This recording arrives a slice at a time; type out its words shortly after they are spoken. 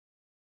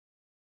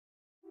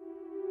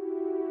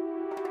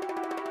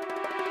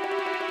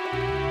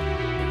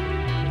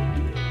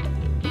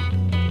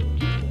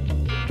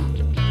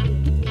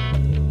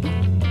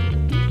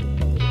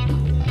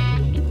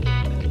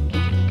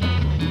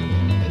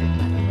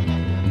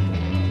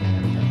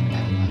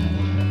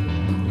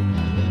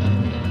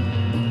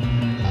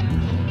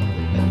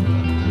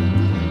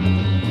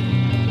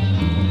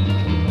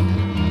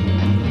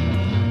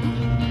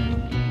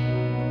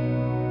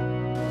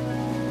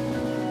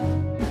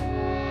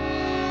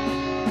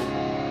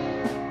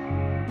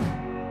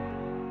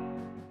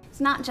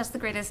not just the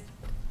greatest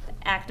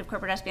act of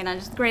corporate espionage,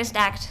 it's the greatest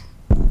act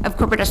of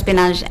corporate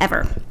espionage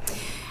ever.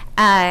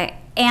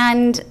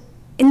 And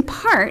in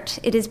part,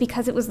 it is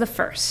because it was the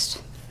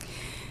first.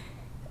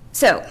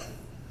 So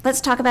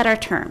let's talk about our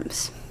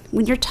terms.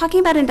 When you're talking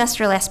about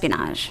industrial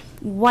espionage,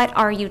 what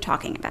are you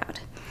talking about?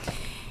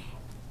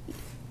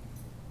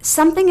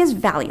 Something is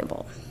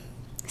valuable.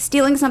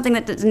 Stealing something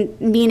that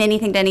doesn't mean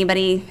anything to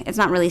anybody, it's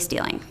not really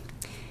stealing.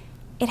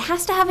 It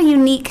has to have a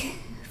unique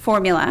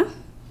formula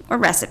or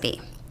recipe,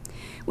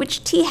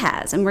 which tea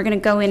has, and we're going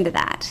to go into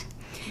that.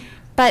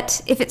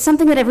 But if it's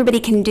something that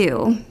everybody can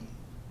do,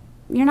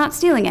 you're not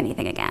stealing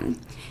anything again.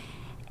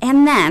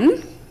 And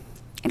then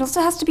it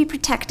also has to be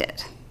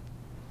protected,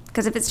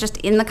 because if it's just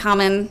in the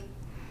common,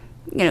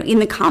 in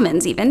the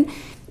commons even,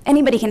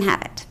 anybody can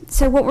have it.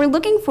 So what we're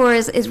looking for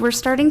is we're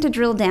starting to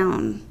drill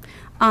down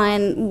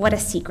on what a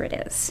secret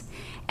is.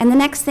 And the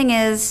next thing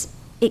is,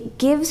 it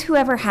gives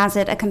whoever has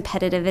it a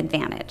competitive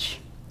advantage.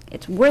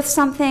 It's worth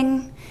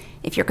something.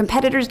 If your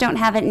competitors don't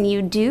have it and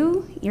you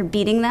do, you're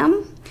beating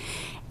them.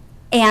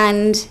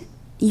 And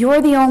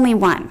you're the only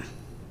one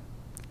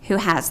who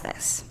has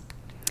this.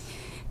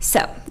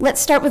 So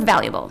let's start with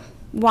valuable.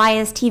 Why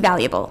is tea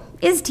valuable?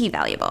 Is tea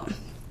valuable?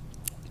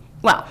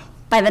 Well,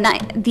 by the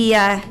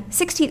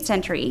 16th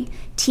century,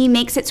 tea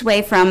makes its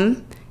way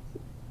from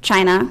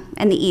China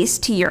and the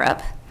East to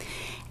Europe,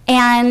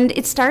 and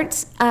it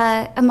starts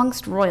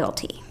amongst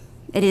royalty.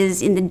 It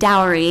is in the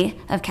dowry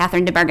of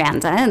Catherine de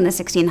Braganza in the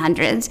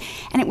 1600s,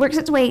 and it works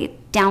its way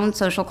down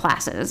social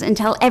classes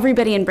until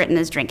everybody in Britain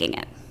is drinking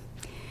it.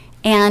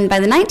 And by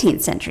the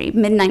 19th century,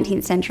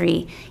 mid-19th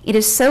century, it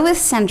is so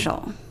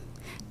essential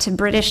to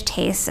British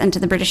tastes and to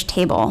the British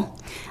table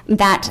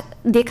that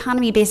the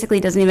economy basically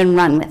doesn't even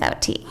run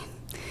without tea.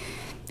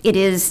 It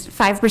is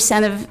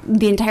 5% of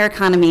the entire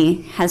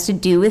economy has to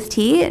do with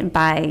tea,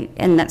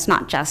 and that's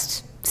not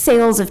just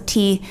sales of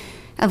tea,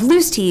 of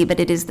loose tea, but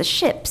it is the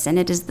ships and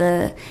it is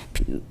the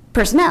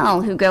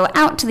personnel who go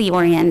out to the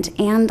Orient,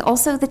 and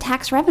also the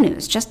tax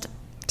revenues, just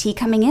tea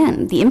coming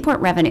in, the import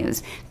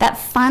revenues, that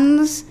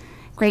funds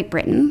Great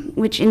Britain,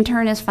 which in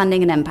turn is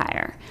funding an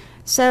empire.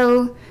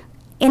 So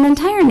an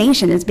entire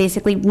nation is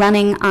basically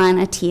running on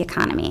a tea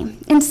economy.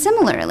 And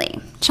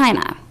similarly,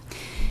 China.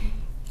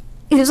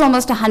 It is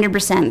almost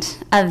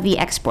 100% of the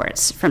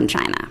exports from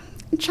China.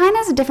 China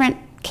is a different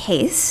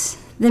case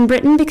than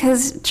Britain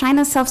because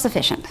China is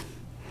self-sufficient.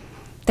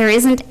 There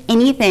isn't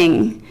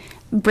anything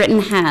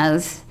Britain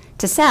has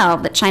to sell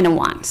that China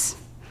wants.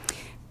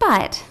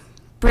 But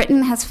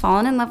Britain has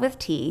fallen in love with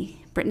tea.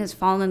 Britain has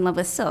fallen in love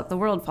with silk. The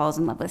world falls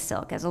in love with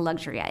silk as a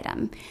luxury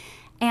item.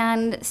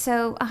 And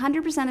so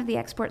 100% of the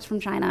exports from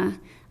China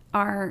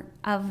are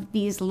of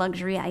these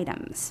luxury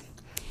items.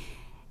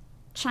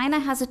 China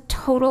has a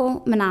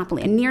total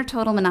monopoly, a near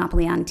total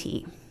monopoly on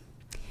tea.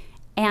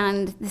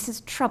 And this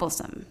is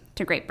troublesome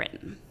to Great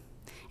Britain.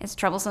 It's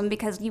troublesome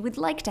because you would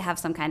like to have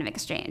some kind of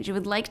exchange. You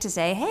would like to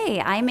say, hey,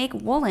 I make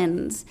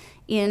woolens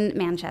in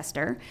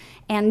Manchester,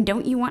 and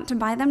don't you want to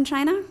buy them,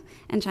 China?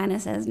 And China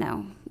says,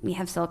 no, we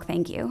have silk,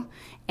 thank you.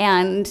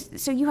 And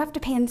so you have to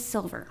pay in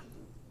silver.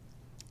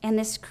 And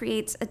this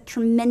creates a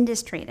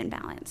tremendous trade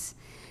imbalance.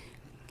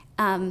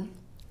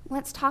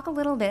 Let's talk a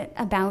little bit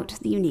about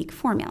the unique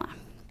formula.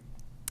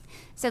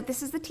 So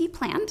this is the tea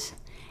plant,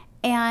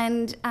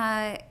 and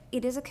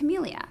it is a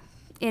camellia.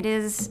 It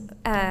is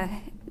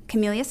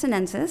Camellia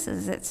sinensis,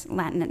 is its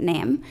Latin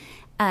name,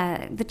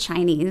 the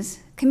Chinese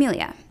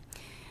camellia.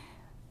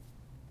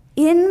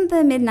 In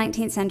the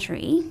mid-19th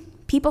century,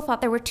 people thought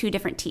there were two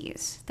different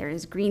teas. There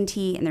is green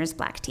tea and there's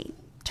black tea.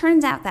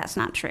 Turns out that's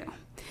not true.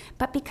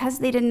 But because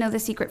they didn't know the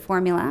secret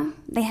formula,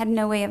 they had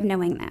no way of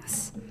knowing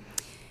this.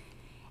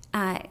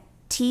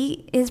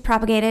 Tea is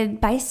propagated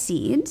by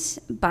seeds,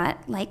 but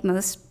like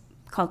most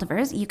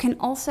cultivars, you can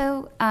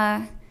also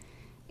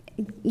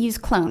use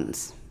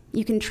clones.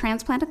 You can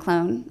transplant a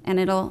clone and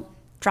it'll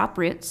drop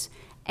roots,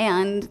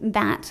 and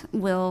that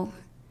will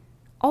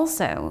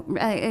also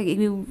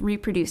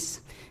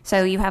reproduce.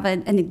 So you have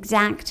an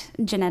exact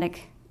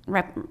genetic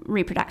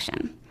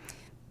reproduction.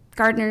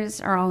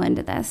 Gardeners are all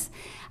into this.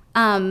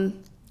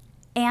 And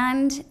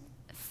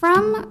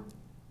from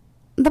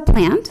the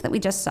plant that we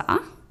just saw,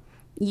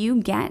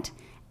 you get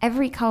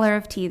every color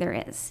of tea there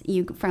is,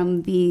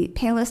 from the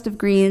palest of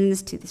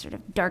greens to the sort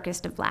of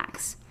darkest of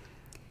blacks.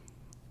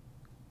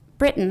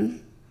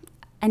 Britain,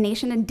 a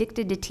nation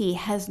addicted to tea,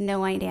 has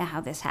no idea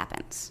how this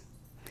happens.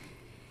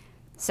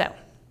 So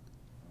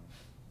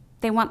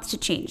they want to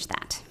change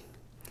that.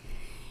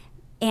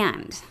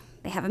 And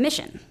they have a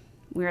mission.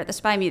 We're at the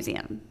Spy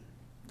Museum.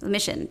 The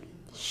mission,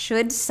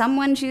 should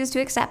someone choose to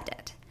accept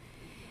it,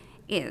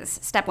 is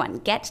step 1,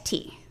 get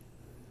tea.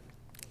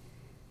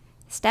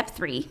 Step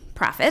 3,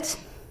 profit.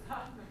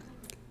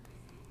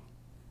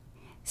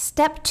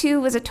 Step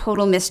 2 was a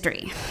total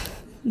mystery.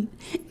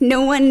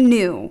 No one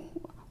knew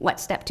what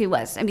step 2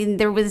 was. I mean,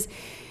 there was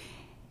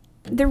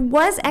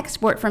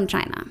export from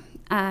China.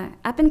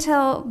 Up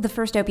until the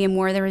First Opium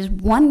War, there was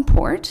one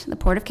port, the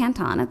port of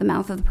Canton, at the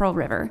mouth of the Pearl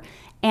River,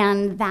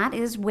 and that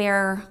is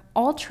where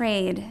all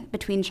trade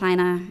between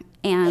China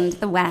and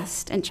the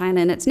West and China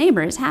and its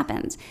neighbors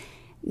happens.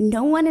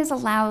 No one is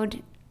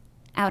allowed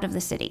out of the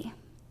city.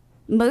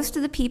 Most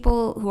of the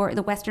people who are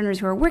the Westerners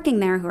who are working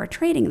there, who are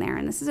trading there,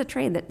 and this is a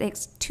trade that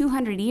takes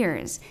 200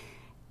 years,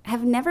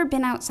 have never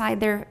been outside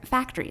their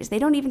factories. They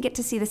don't even get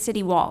to see the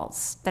city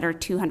walls that are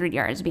 200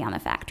 yards beyond the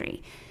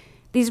factory.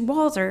 These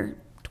walls are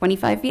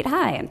 25 feet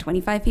high and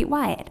 25 feet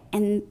wide,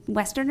 and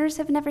Westerners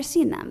have never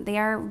seen them. They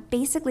are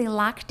basically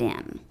locked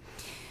in.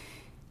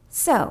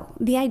 So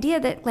the idea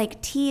that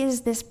like tea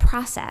is this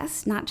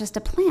process, not just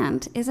a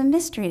plant, is a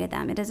mystery to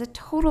them. It is a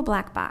total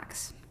black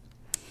box.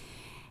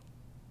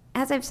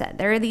 As I've said,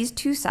 there are these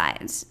two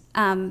sides.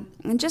 And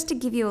just to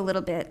give you a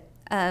little bit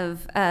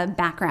of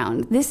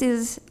background, this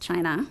is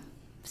China.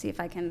 See if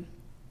I can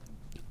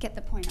get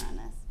the pointer on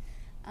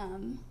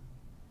this.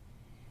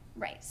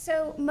 Right,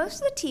 so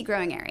most of the tea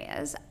growing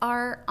areas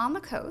are on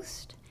the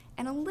coast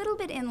and a little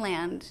bit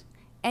inland,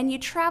 and you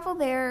travel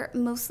there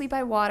mostly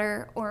by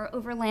water or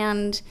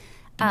overland.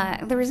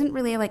 There isn't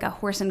really like a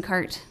horse and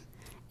cart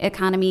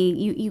economy.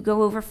 You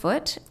go over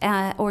foot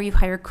or you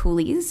hire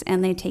coolies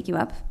and they take you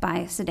up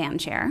by sedan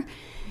chair,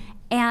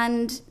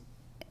 and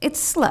it's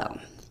slow.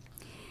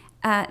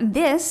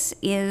 This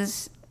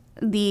is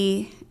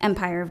the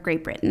Empire of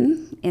Great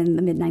Britain in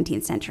the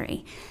mid-19th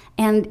century,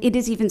 and it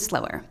is even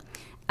slower.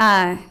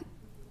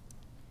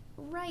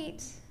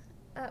 Right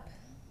up,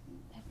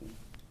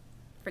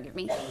 forgive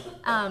me.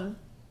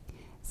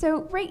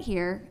 So right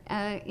here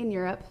in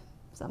Europe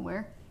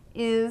somewhere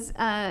is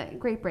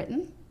Great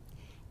Britain,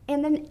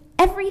 and then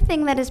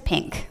everything that is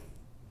pink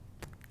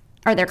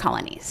are their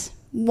colonies.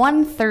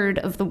 1/3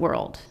 of the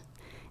world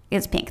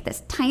is pink.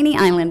 This tiny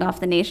island off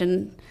the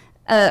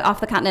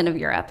continent of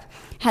Europe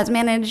has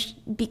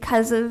managed,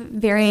 because of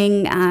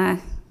varying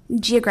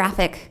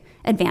geographic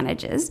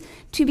advantages,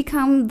 to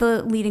become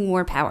the leading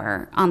war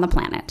power on the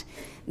planet.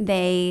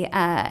 They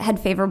had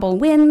favorable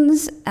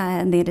winds,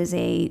 and it is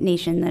a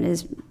nation that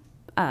is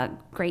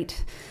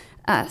great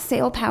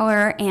sail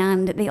power,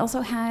 and they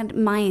also had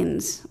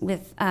mines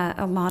with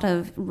a lot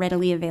of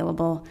readily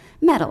available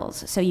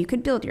metals, so you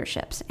could build your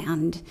ships.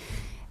 And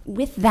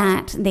with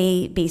that,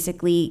 they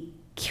basically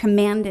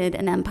commanded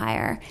an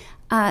empire.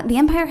 The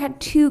empire had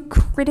two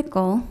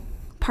critical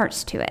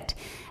parts to it.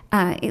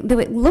 Though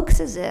it looks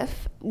as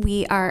if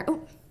we are,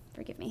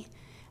 forgive me.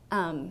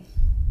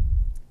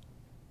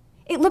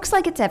 It looks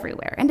like it's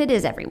everywhere, and it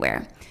is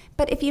everywhere.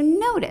 But if you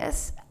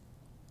notice,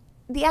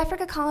 the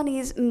Africa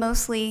colonies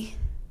mostly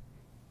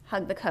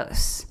hug the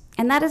coasts.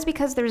 And that is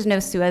because there was no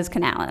Suez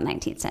Canal in the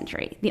 19th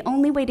century. The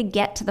only way to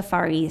get to the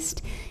Far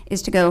East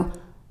is to go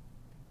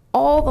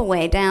all the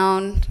way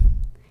down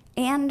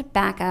and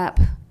back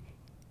up.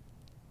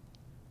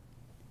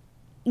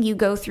 You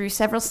go through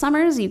several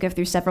summers, you go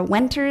through several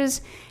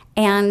winters,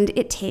 and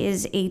it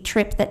is a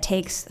trip that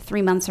takes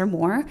 3 months or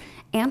more,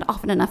 and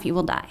often enough you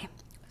will die.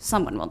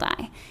 Someone will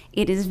die.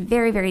 It is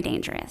very, very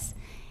dangerous.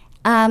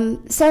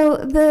 So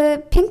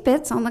the pink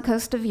bits on the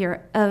coast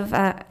of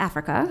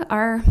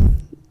Africa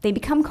they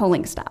become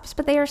coaling stops,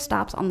 but they are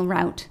stops on the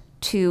route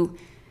to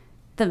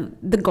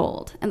the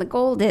gold. And the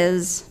gold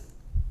is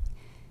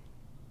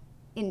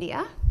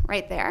India,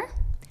 right there,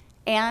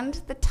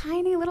 and the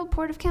tiny little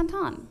port of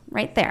Canton,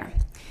 right there,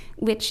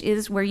 which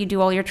is where you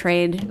do all your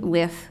trade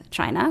with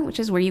China, which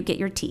is where you get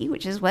your tea,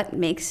 which is what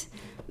makes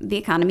the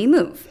economy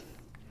move.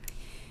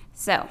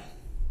 So,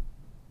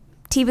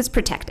 tea was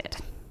protected.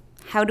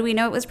 How do we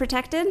know it was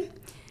protected?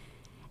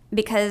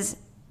 Because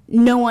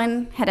no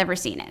one had ever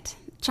seen it.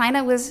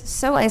 China was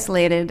so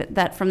isolated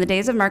that from the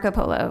days of Marco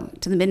Polo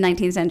to the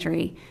mid-19th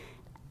century,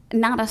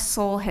 not a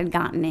soul had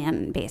gotten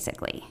in,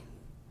 basically.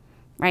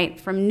 Right?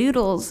 From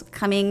noodles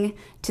coming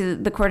to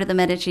the court of the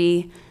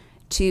Medici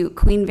to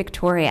Queen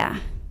Victoria,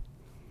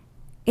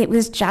 it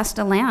was just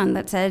a land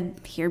that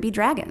said, here be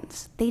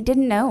dragons. They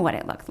didn't know what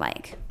it looked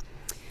like.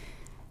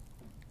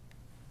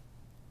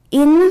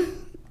 In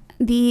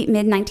the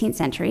mid-19th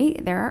century,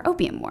 there are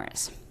opium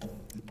wars.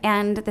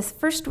 And this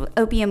first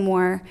opium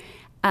war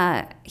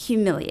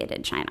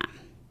humiliated China.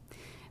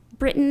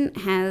 Britain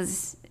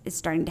is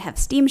starting to have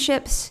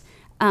steamships.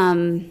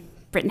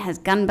 Britain has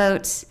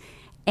gunboats.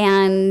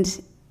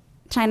 And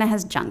China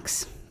has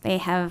junks. They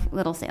have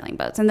little sailing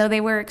boats. And though they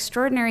were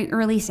extraordinary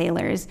early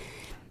sailors,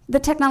 the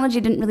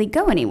technology didn't really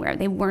go anywhere.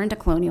 They weren't a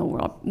colonial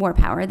war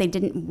power. They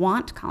didn't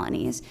want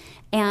colonies.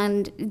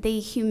 And they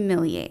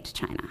humiliate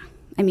China.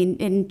 I mean,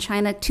 and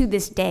China to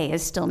this day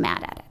is still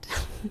mad at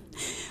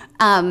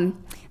it.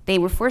 They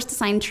were forced to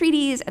sign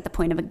treaties at the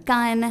point of a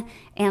gun,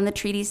 and the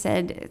treaty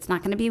said it's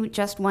not going to be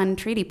just one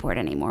treaty port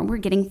anymore. We're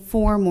getting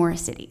 4 more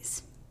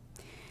cities.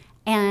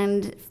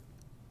 And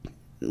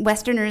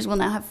Westerners will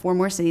now have 4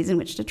 more cities in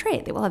which to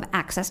trade. They will have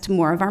access to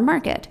more of our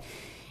market.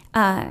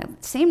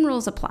 Same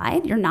rules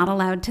applied. You're not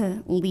allowed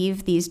to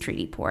leave these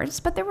treaty ports,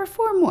 but there were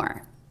 4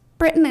 more.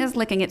 Britain is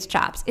licking its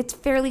chops. It's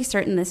fairly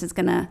certain this is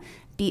going to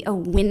be a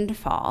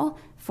windfall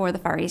for the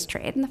Far East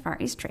trade, and the Far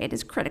East trade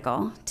is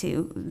critical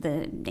to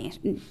the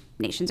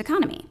nation's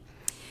economy.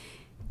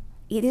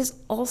 It is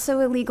also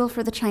illegal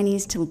for the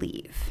Chinese to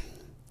leave.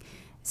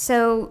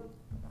 So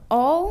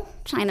all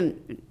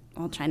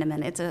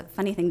Chinamen, it's a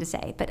funny thing to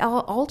say, but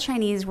all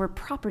Chinese were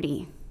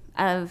property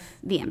of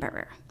the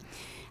emperor.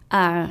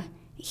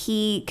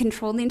 He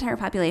controlled the entire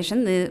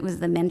population. It was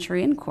the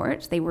Manchurian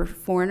court. They were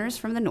foreigners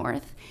from the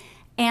north.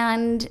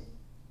 And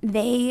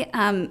they,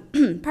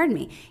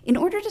 in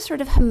order to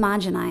sort of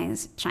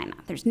homogenize China,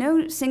 there's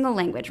no single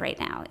language right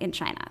now in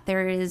China.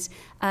 There is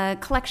a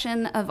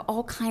collection of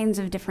all kinds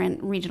of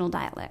different regional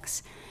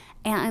dialects.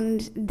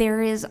 And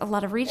there is a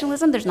lot of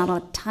regionalism. There's not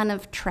a ton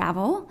of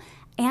travel.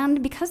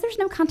 And because there's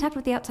no contact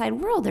with the outside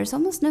world, there's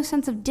almost no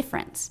sense of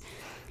difference.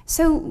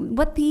 So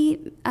what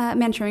the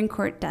Manchurian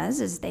court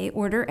does is they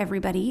order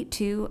everybody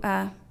to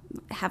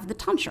have the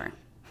tonsure.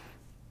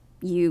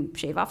 You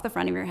shave off the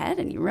front of your head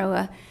and you grow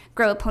a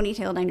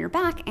ponytail down your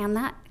back, and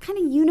that kind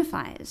of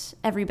unifies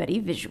everybody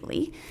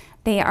visually.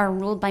 They are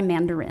ruled by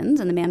mandarins,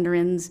 and the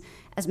mandarins,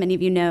 as many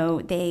of you know,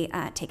 they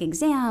take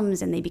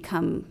exams and they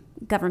become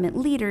government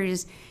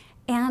leaders,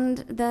 and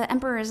the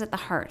emperor is at the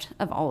heart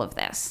of all of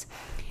this.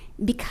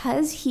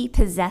 Because he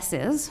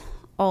possesses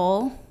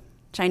all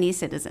Chinese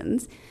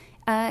citizens,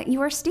 you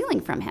are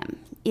stealing from him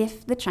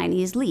if the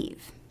Chinese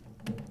leave.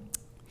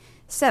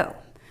 So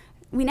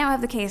we now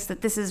have the case that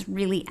this is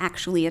really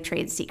actually a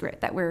trade secret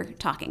that we're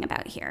talking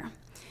about here.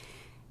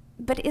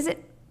 But is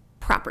it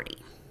property?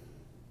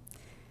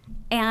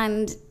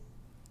 And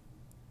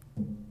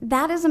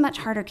that is a much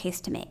harder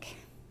case to make.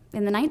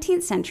 In the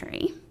 19th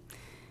century,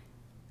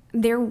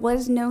 there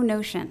was no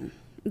notion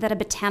that a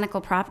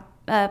botanical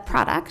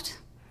product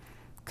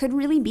could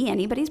really be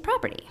anybody's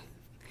property.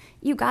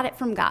 You got it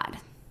from God,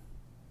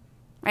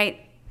 right?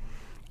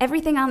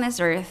 Everything on this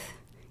earth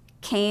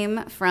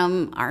came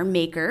from our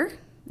maker.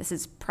 This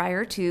is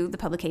prior to the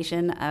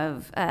publication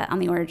of On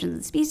the Origins of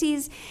the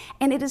Species,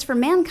 and it is for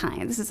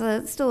mankind. This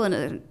is still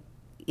in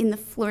the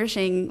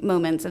flourishing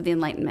moments of the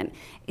Enlightenment.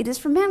 It is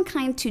for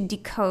mankind to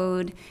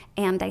decode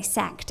and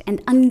dissect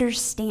and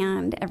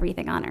understand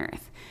everything on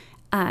earth.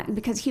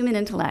 Because human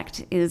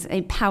intellect is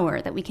a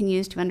power that we can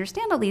use to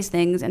understand all these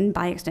things and,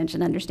 by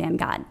extension, understand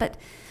God. But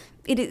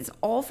it is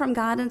all from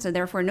God, and so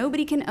therefore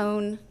nobody can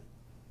own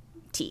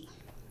tea.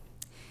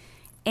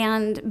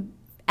 And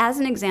as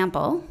an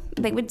example,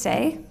 they would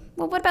say,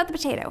 well, what about the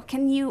potato?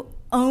 Can you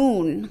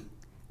own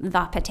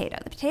the potato?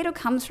 The potato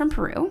comes from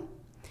Peru.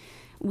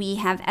 We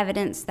have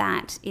evidence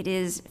that it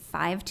is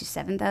 5,000 to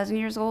 7,000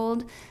 years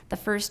old. The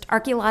first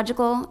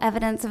archaeological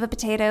evidence of a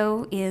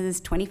potato is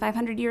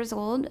 2,500 years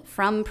old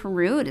from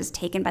Peru. It is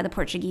taken by the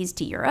Portuguese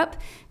to Europe,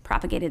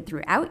 propagated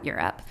throughout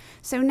Europe.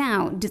 So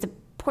now, do the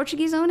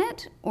Portuguese own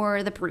it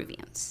or the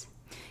Peruvians?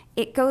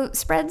 It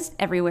spreads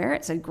everywhere.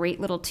 It's a great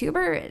little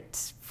tuber.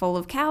 It's full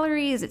of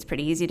calories. It's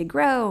pretty easy to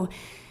grow.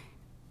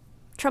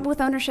 Trouble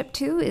with ownership,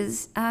 too,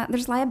 is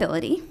there's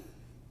liability.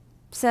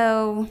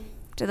 So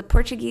do the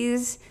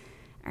Portuguese...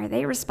 Are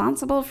they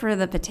responsible for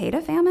the potato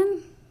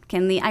famine?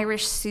 Can the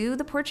Irish sue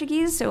the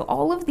Portuguese? So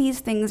all of these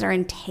things are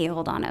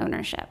entailed on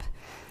ownership.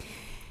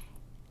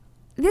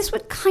 This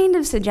would kind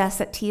of suggest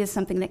that tea is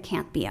something that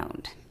can't be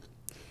owned,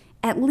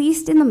 at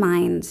least in the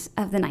minds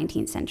of the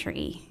 19th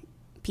century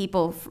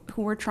people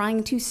who were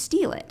trying to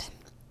steal it.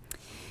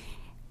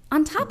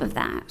 On top of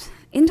that,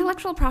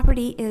 intellectual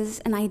property is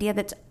an idea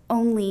that's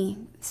only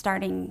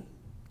starting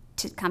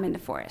to come into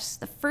force.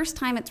 The first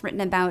time it's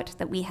written about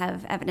that we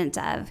have evidence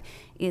of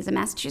is a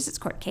Massachusetts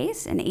court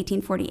case in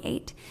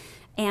 1848.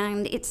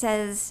 And it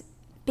says,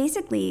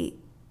 basically,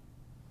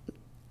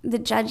 the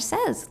judge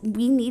says,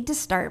 we need to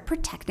start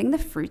protecting the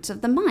fruits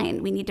of the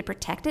mind. We need to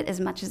protect it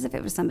as much as if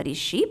it was somebody's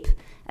sheep,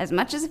 as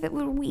much as if it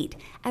were wheat,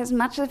 as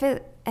much of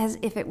it as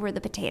if it were the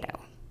potato.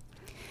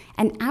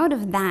 And out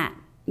of that,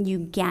 you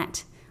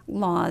get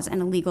laws and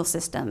a legal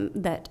system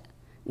that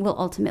will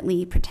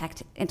ultimately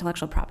protect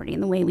intellectual property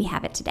in the way we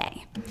have it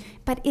today.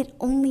 But it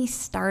only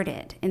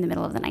started in the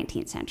middle of the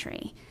 19th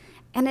century.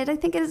 And I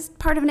think it is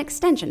part of an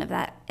extension of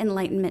that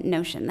Enlightenment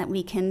notion that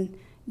we can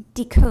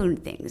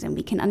decode things and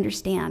we can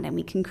understand and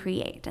we can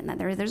create, and that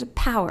there's a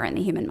power in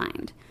the human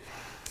mind.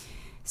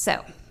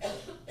 So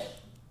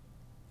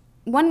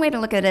one way to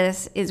look at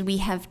this is we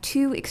have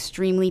two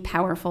extremely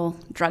powerful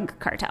drug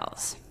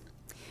cartels.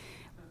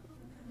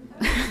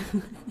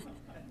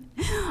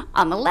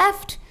 On the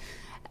left,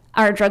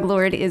 our drug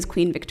lord is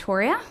Queen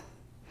Victoria.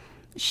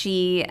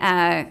 She,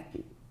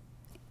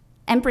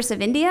 Empress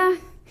of India,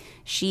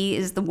 she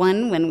is the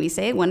one, when we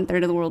say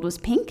 1/3 of the world was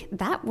pink,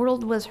 that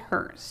world was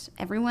hers.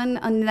 Everyone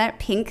under that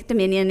pink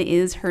dominion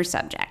is her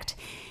subject.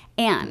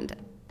 And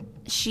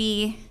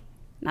she,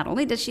 not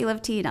only does she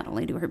love tea, not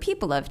only do her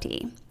people love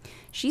tea,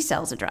 she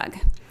sells a drug.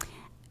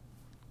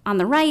 On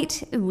the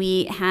right,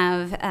 we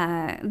have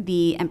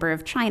the Emperor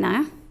of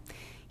China.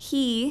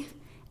 He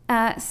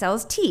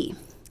sells tea.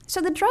 So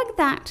the drug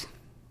that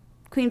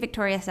Queen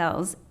Victoria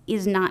sells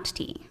is not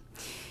tea.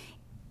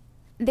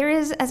 There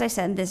is, as I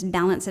said, this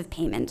balance of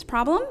payment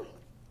problem.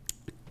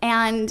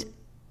 And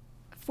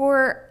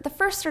for the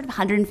first sort of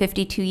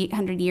 150 to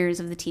 200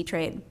 years of the tea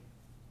trade,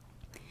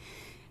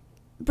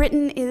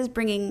 Britain is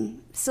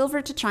bringing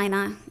silver to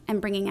China and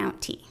bringing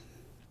out tea.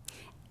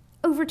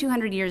 Over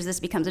 200 years, this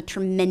becomes a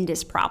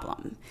tremendous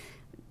problem.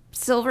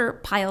 Silver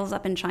piles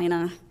up in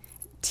China,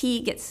 tea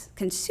gets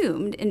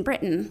consumed in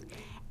Britain,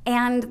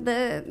 and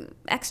the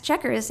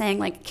exchequer is saying,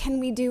 like, can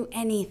we do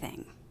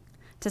anything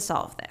to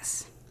solve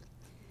this?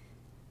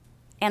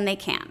 And they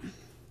can.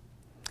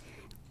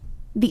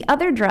 The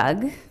other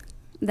drug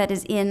that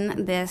is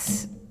in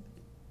this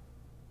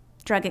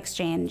drug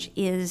exchange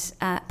is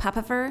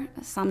Papaver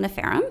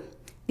somniferum,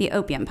 the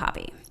opium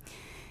poppy.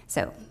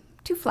 So,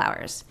 2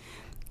 flowers.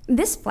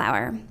 This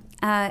flower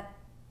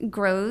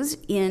grows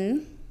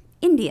in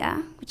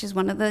India, which is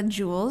one of the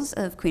jewels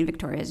of Queen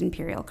Victoria's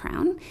imperial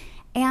crown.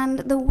 And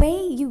the way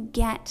you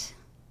get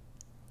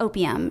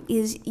opium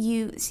is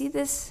you see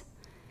this,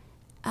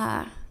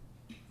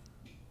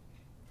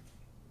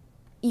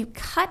 you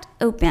cut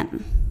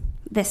open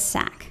this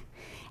sac,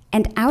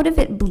 and out of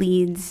it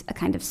bleeds a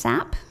kind of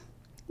sap,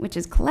 which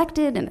is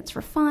collected and it's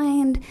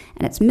refined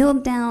and it's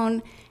milled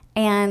down.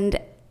 And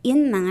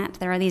in that,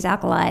 there are these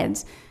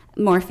alkaloids,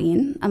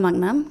 morphine among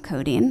them,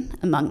 codeine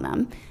among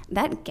them,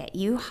 that get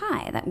you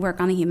high, that work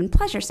on the human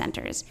pleasure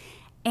centers.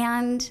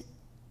 And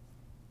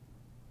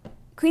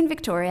Queen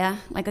Victoria,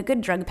 like a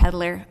good drug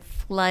peddler,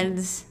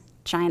 floods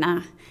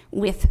China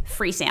with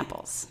free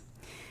samples.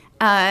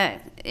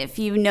 If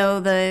you know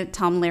the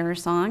Tom Lehrer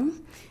song,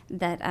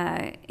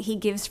 that he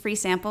gives free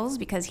samples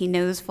because he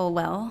knows full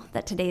well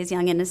that today's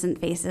young innocent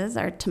faces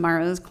are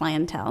tomorrow's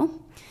clientele.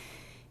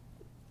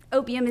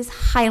 Opium is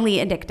highly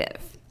addictive.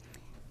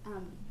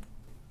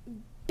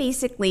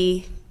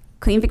 Basically,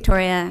 Queen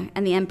Victoria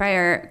and the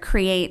Empire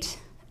create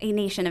a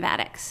nation of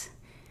addicts.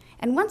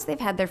 And once they've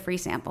had their free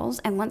samples,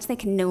 and once they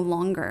can no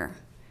longer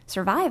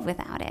survive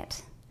without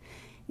it,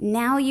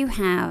 now you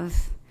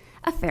have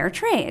a fair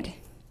trade.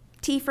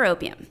 Tea for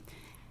opium.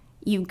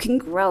 You can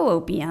grow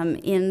opium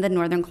in the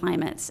northern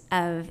climates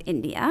of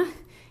India.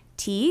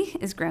 Tea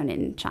is grown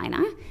in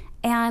China,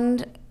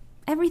 and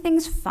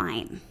everything's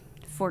fine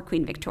for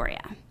Queen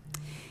Victoria.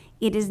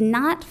 It is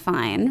not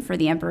fine for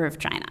the Emperor of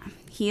China.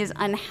 He is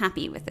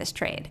unhappy with this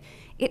trade.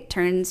 It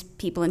turns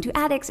people into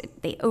addicts,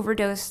 they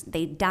overdose,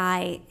 they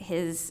die,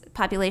 his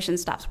population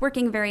stops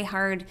working very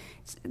hard,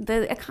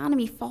 the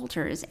economy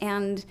falters,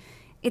 and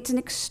it's an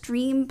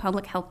extreme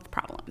public health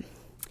problem.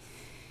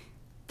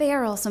 They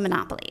are also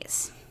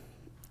monopolies.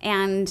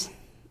 And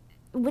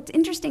what's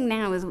interesting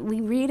now is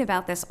we read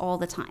about this all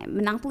the time.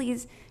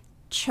 Monopolies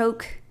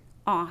choke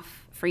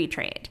off free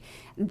trade.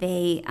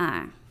 They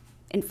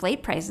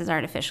inflate prices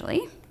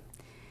artificially,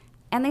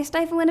 and they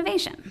stifle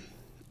innovation.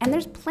 And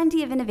there's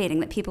plenty of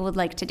innovating that people would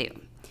like to do.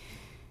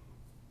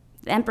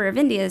 The Emperor of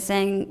India is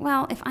saying,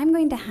 well, if I'm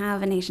going to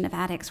have a nation of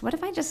addicts, what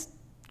if I just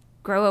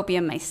grow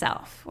opium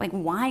myself? Like,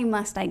 why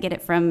must I get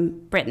it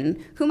from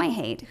Britain, whom I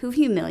hate, who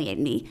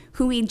humiliated me,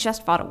 who we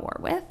just fought a war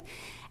with?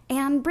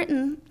 And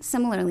Britain,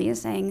 similarly,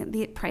 is saying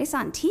the price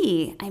on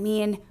tea, I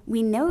mean,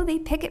 we know they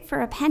pick it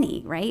for a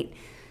penny, right?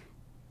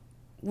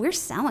 We're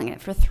selling it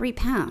for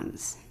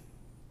 £3.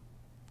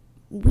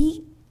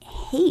 We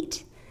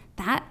hate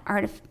that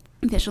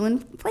artificial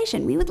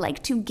inflation. We would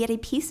like to get a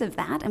piece of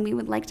that, and we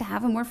would like to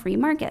have a more free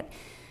market.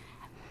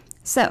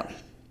 So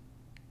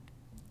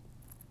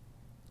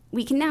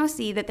we can now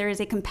see that there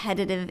is a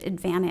competitive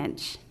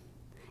advantage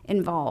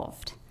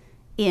involved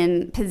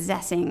in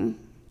possessing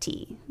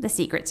tea, the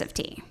secrets of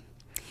tea.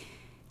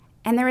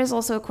 And there is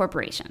also a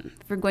corporation.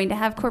 If we're going to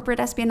have corporate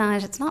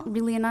espionage, it's not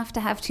really enough to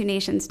have 2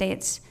 nation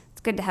states.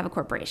 It's good to have a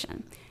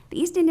corporation. The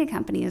East India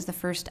Company is the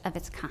first of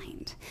its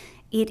kind.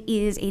 It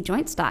is a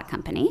joint stock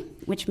company,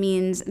 which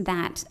means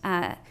that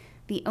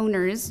the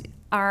owners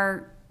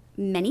are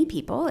many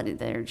people,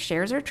 their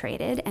shares are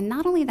traded, and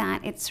not only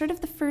that, it's sort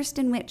of the first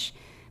in which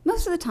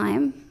most of the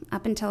time,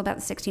 up until about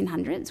the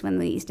 1600s when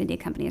the East India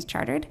Company is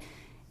chartered,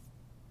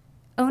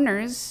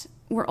 owners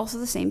were also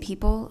the same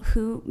people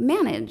who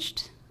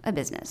managed a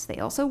business. They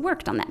also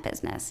worked on that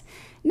business.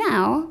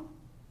 Now,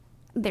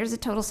 there's a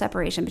total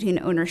separation between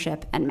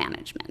ownership and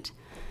management.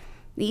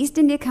 The East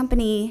India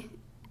Company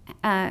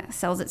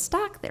sells its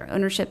stock. Their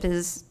ownership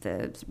is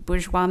the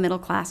bourgeois middle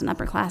class and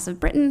upper class of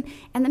Britain,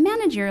 and the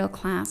managerial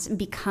class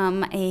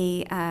become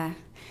a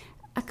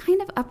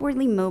kind of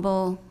upwardly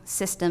mobile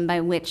system by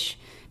which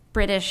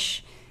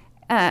British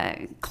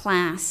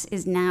class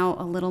is now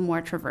a little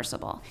more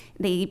traversable.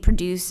 They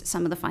produce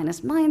some of the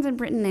finest minds in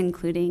Britain,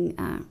 including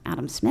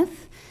Adam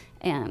Smith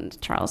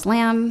and Charles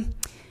Lamb.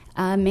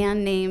 A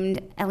man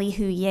named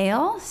Elihu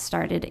Yale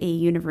started a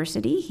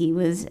university. He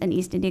was an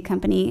East India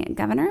Company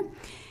governor.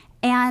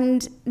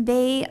 And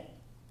they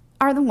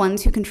are the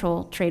ones who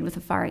control trade with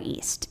the Far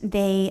East.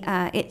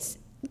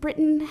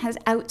 Britain has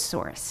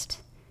outsourced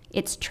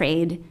its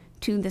trade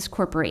to this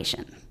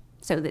corporation.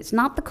 So it's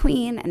not the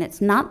Queen and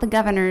it's not the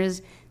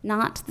governors,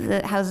 not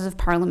the Houses of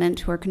Parliament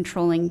who are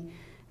controlling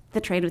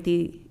the trade with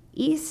the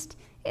East.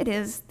 It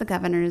is the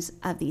governors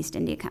of the East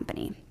India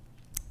Company.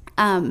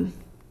 And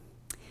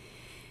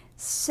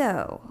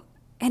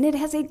it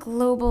has a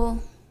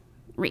global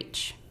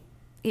reach.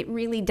 It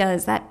really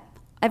does. That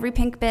every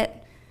pink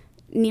bit,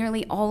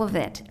 nearly all of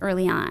it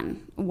early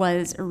on,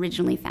 was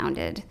originally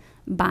founded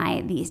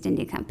by the East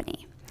India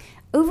Company.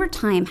 Over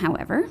time,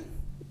 however,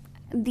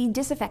 the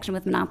disaffection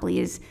with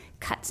monopolies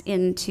cuts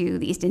into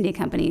the East India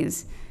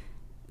Company's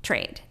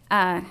trade.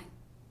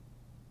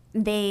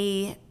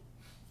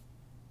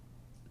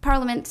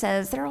 Parliament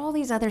says there are all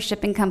these other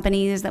shipping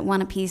companies that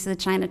want a piece of the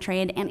China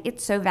trade, and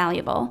it's so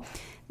valuable.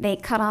 They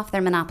cut off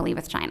their monopoly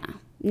with China.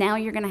 Now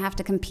you're going to have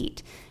to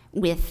compete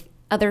with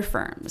other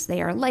firms.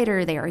 They are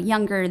lighter, they are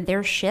younger,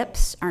 their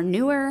ships are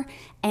newer,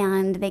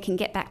 and they can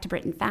get back to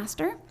Britain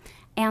faster,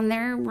 and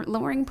they're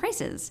lowering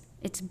prices.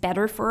 It's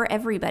better for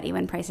everybody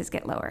when prices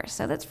get lower.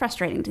 So that's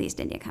frustrating to the East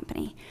India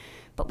Company.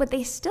 But what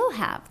they still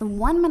have, the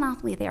one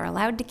monopoly they are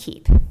allowed to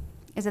keep,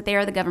 is that they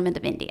are the government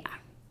of India.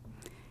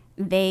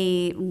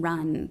 They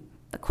run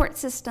the court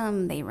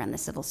system, they run the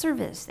civil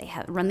service, they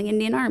run the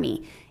Indian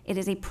Army. It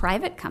is a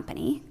private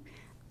company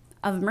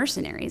of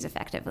mercenaries,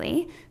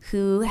 effectively,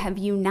 who have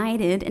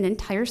united an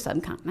entire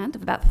subcontinent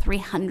of about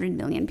 300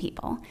 million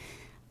people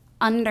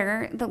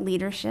under the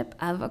leadership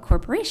of a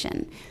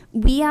corporation.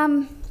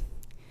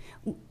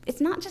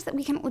 It's not just that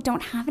we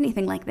don't have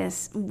anything like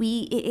this.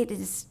 It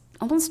is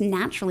almost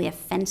naturally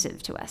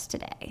offensive to us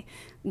today.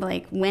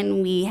 Like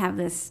when we have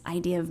this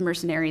idea of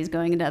mercenaries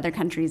going into other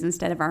countries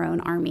instead of our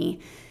own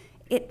army,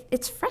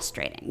 it's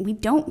frustrating. We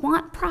don't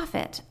want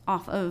profit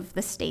off of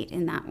the state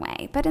in that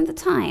way. But at the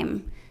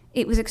time,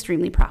 it was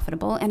extremely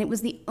profitable, and it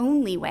was the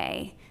only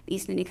way the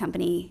East India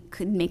Company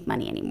could make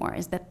money anymore,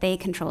 is that they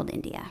controlled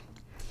India.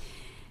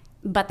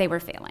 But they were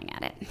failing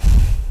at it.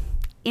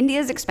 India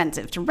is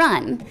expensive to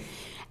run.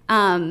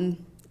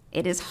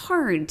 It is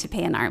hard to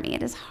pay an army.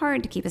 It is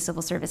hard to keep a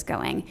civil service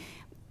going.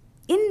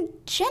 In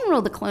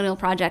general, the colonial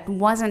project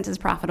wasn't as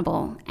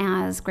profitable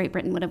as Great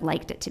Britain would have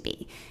liked it to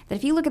be. That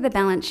if you look at the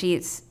balance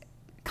sheets,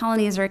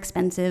 colonies are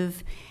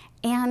expensive,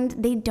 and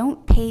they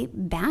don't pay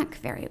back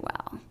very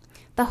well.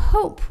 The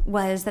hope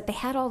was that they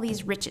had all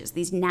these riches,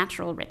 these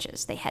natural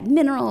riches. They had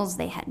minerals,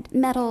 they had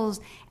metals,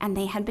 and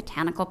they had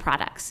botanical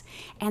products.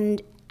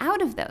 And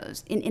out of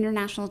those, in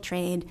international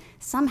trade,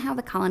 somehow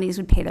the colonies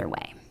would pay their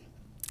way.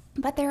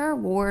 But there are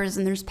wars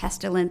and there's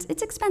pestilence.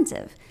 It's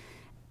expensive.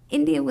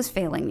 India was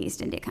failing the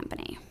East India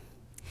Company.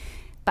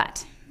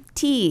 But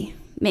tea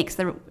makes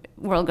the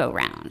world go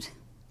round.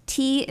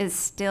 Tea is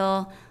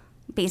still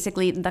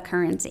basically the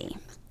currency.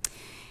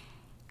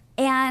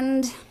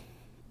 And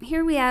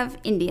here we have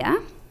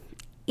India.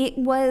 It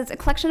was a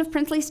collection of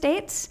princely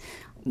states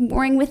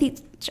warring with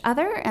each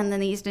other, and then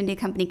the East India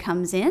Company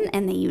comes in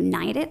and they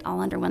unite it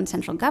all under one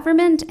central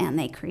government, and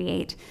they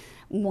create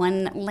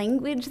one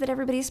language that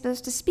everybody's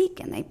supposed to speak,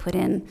 and they put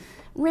in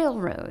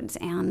railroads,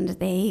 and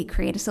they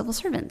create a civil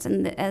servants.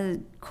 And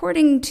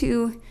according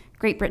to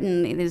Great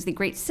Britain, it is the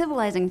great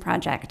civilizing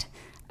project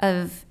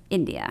of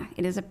India.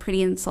 It is a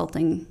pretty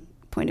insulting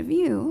point of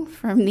view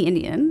from the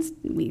Indians.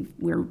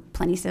 We're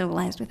plenty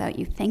civilized without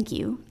you, thank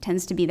you,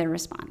 tends to be their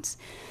response.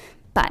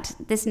 But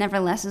this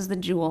nevertheless is the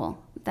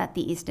jewel that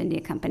the East India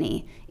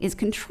Company is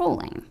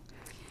controlling.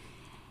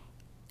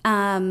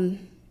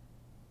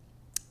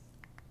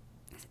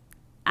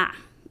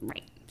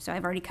 Right. So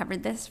I've already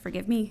covered this,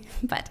 forgive me,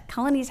 but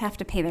colonies have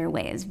to pay their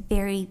way is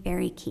very,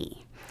 very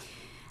key.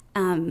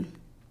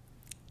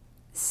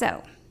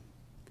 So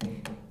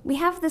we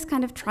have this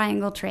kind of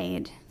triangle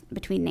trade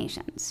between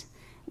nations.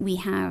 We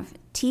have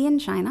tea in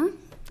China,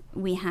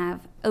 we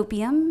have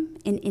opium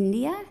in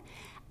India,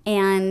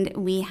 and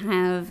we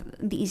have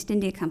the East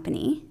India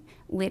Company,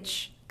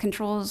 which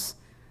controls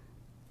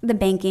the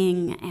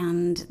banking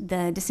and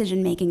the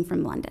decision-making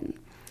from London.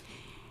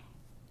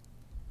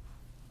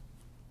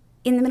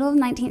 In the middle of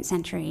the 19th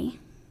century,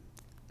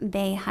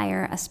 they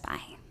hire a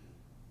spy,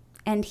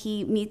 and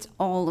he meets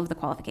all of the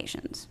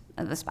qualifications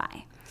of a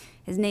spy.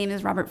 His name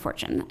is Robert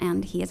Fortune,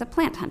 and he is a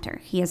plant hunter.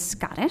 He is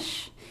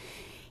Scottish.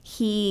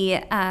 He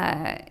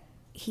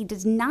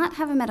does not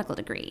have a medical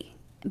degree,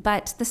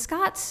 but the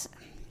Scots,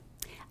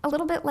 a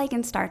little bit like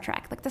in Star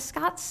Trek, like the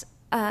Scots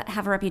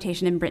have a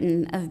reputation in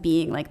Britain of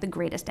being like the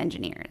greatest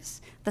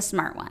engineers, the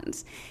smart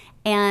ones.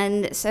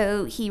 And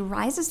so he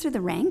rises through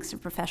the ranks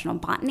of professional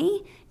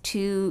botany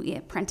to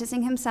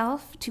apprenticing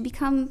himself to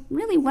become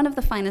really one of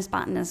the finest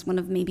botanists, one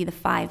of maybe the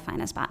 5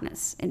 finest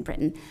botanists in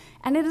Britain.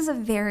 And it is a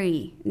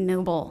very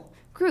noble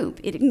group.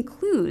 It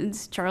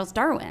includes Charles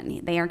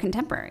Darwin. They are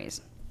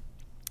contemporaries.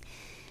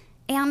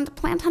 And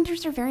plant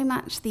hunters are very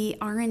much the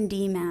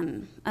R&D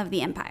men of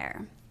the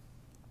empire.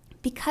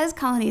 Because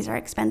colonies are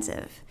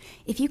expensive,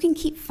 if you can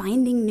keep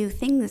finding new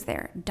things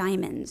there,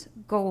 diamonds,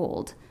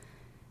 gold,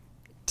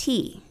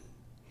 tea,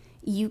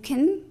 you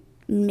can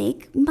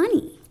make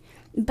money,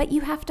 but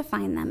you have to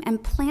find them.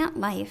 And plant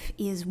life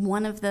is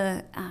one of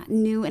the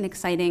new and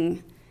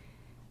exciting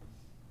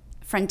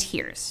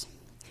frontiers.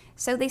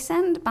 So they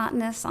send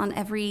botanists on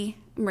every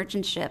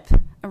merchant ship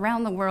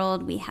around the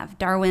world. We have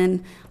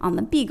Darwin on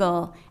the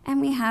Beagle, and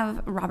we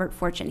have Robert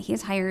Fortune. He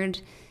is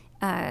hired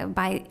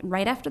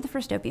right after the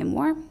First Opium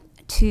War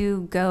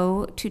to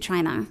go to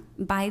China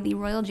by the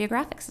Royal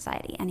Geographic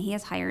Society, and he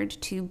is hired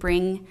to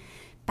bring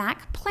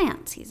back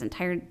plants.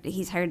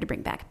 He's hired to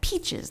bring back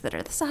peaches that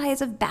are the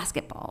size of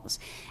basketballs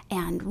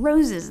and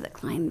roses that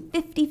climb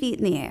 50 feet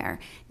in the air.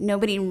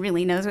 Nobody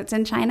really knows what's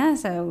in China,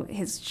 so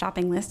his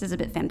shopping list is a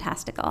bit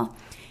fantastical.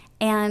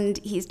 And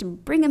he's to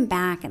bring them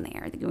back, and they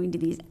are going to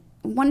these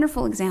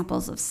wonderful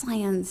examples of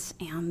science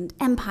and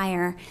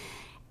empire.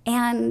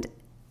 And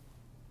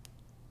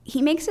he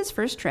makes his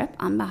first trip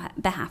on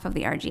behalf of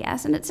the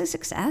RGS, and it's a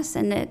success,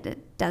 and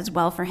it does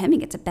well for him. He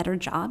gets a better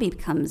job. He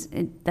becomes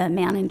the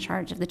man in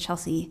charge of the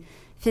Chelsea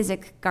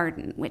Physic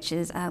Garden, which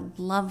is a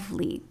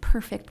lovely,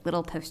 perfect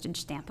little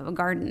postage stamp of a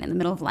garden in the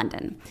middle of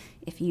London.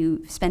 If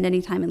you spend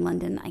any time in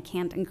London, I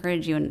can't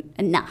encourage you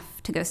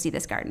enough to go see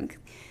this garden.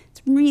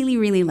 It's really,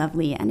 really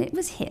lovely, and it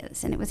was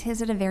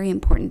his at a very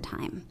important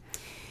time.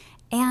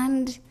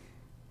 And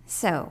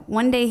so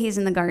one day he's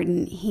in the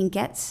garden, he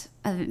gets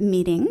a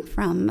meeting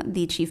from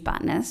the chief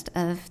botanist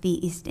of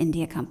the East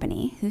India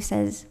Company who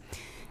says,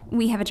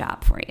 "We have a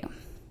job for you.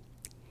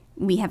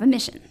 We have a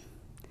mission.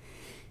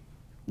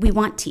 We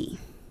want tea,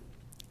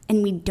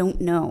 and we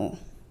don't know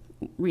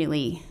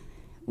really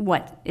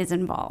what is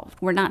involved.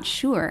 We're not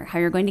sure how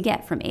you're going to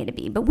get from A to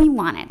B, but we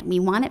want it. We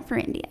want it for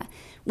India.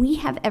 We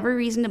have every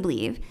reason to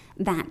believe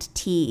that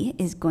tea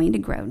is going to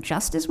grow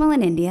just as well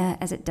in India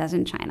as it does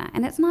in China,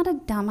 and it's not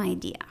a dumb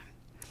idea.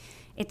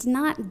 It's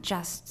not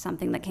just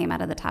something that came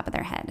out of the top of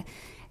their head.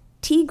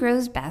 Tea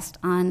grows best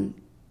on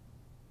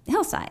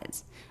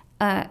hillsides.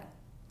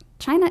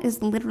 China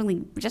is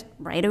literally just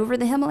right over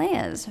the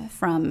Himalayas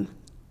from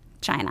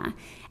China.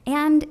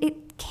 And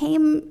it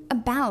came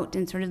about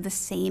in sort of the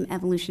same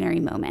evolutionary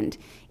moment.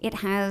 It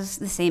has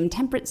the same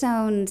temperate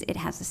zones. It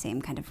has the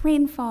same kind of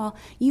rainfall.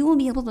 You will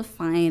be able to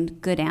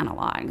find good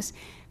analogs.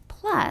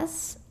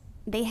 Plus,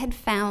 they had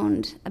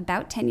found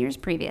about 10 years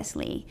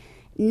previously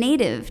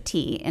native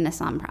tea in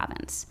Assam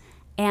province.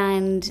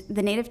 And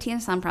the native tea in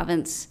Assam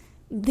province,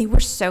 they were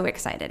so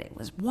excited. It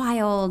was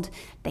wild.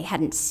 They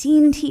hadn't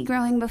seen tea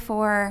growing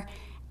before,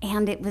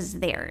 and it was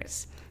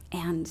theirs.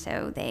 And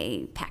so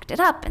they packed it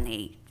up and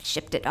they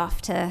shipped it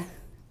off to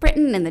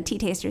Britain, and the tea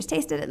tasters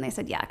tasted it and they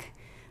said, yuck,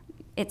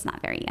 it's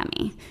not very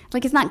yummy.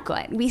 Like, it's not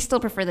good. We still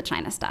prefer the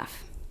China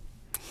stuff.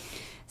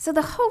 So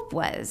the hope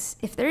was,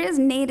 if there is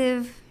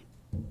native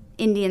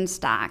Indian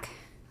stock,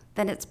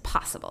 then it's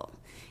possible.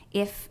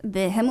 If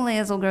the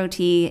Himalayas will grow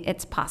tea,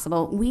 it's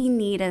possible. We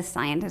need a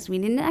scientist. We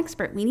need an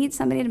expert. We need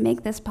somebody to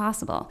make this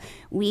possible.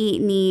 We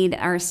need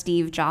our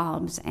Steve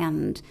Jobs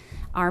and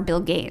our Bill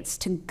Gates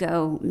to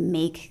go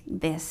make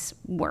this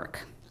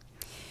work.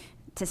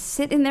 To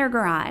sit in their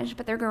garage,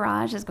 but their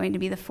garage is going to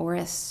be the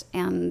forests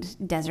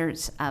and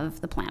deserts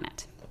of the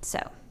planet. So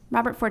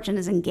Robert Fortune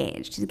is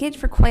engaged. He's engaged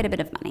for quite a bit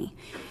of money.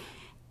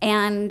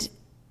 And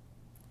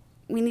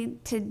we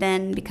need to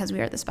then, because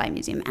we are at the Spy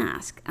Museum,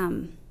 ask,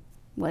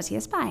 was he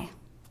a spy?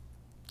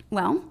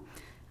 Well,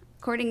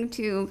 according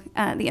to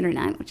the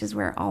internet, which is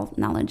where all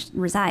knowledge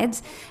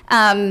resides,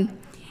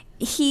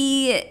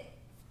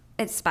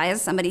 a spy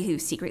is somebody who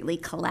secretly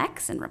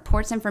collects and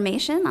reports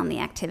information on the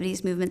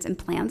activities, movements, and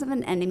plans of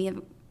an enemy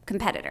of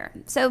competitor.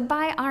 So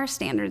by our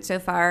standards so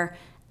far,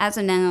 as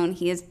a noun,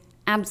 he is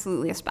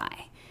absolutely a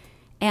spy.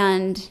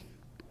 And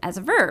as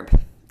a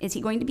verb, is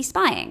he going to be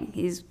spying?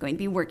 He's going to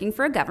be working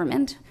for a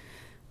government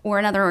or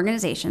another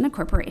organization, a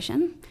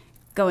corporation,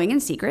 going in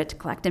secret to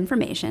collect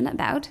information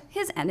about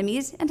his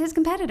enemies and his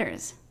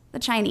competitors, the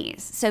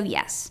Chinese. So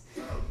yes,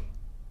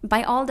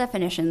 by all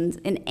definitions,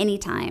 in any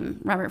time,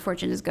 Robert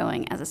Fortune is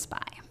going as a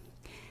spy.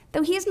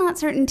 Though he is not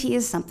certain tea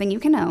is something you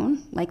can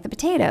own, like the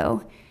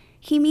potato,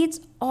 he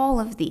meets all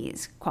of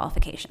these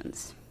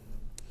qualifications.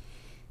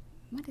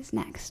 What is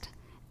next?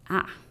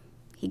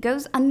 He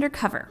goes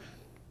undercover.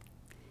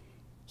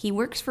 He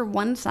works for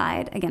one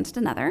side against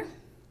another,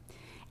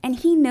 and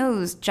he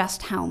knows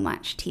just how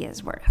much tea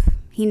is worth.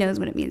 He knows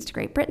what it means to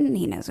Great Britain.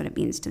 He knows what it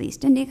means to the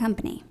East India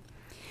Company.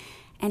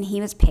 And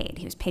he was paid.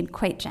 He was paid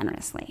quite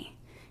generously.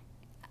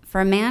 For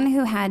a man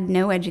who had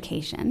no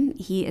education,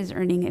 he is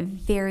earning a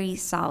very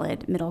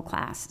solid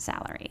middle-class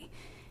salary.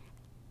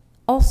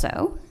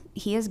 Also,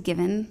 he is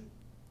given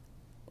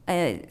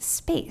a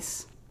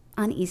space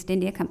on East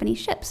India Company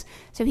ships,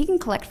 so he can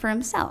collect for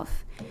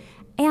himself.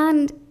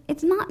 And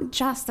it's not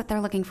just that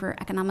they're looking for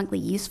economically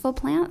useful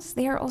plants,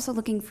 they are also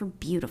looking for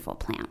beautiful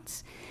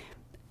plants.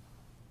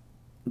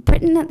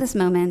 Britain at this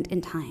moment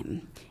in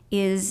time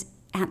is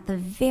at the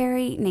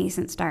very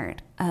nascent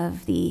start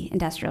of the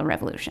Industrial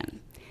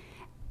Revolution.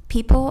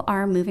 People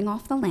are moving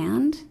off the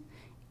land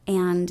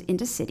and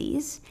into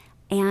cities,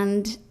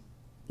 and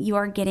you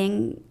are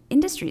getting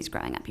industries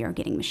growing up. You are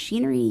getting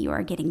machinery, you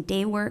are getting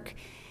day work.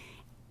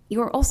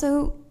 You are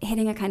also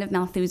hitting a kind of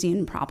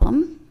Malthusian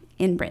problem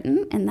in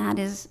Britain, and that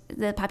is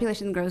the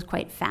population grows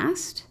quite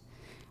fast,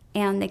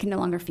 and they can no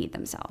longer feed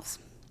themselves.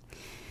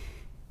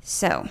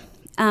 So,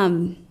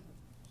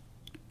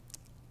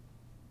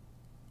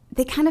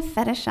 they kind of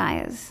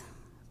fetishize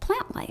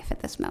plant life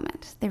at this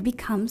moment. There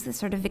becomes this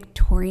sort of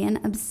Victorian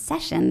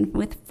obsession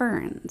with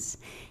ferns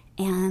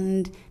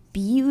and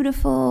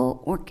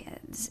beautiful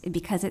orchids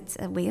because it's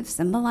a way of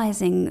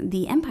symbolizing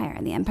the empire.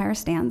 The empire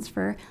stands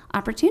for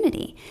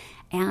opportunity.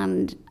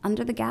 And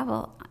under the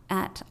gavel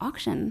at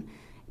auction,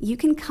 you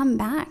can come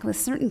back with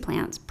certain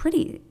plants,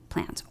 pretty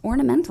plants,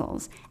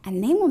 ornamentals,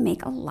 and they will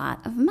make a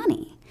lot of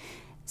money.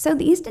 So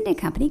the East India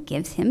Company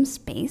gives him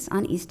space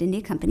on East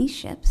India Company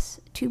ships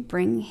to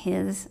bring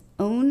his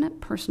own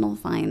personal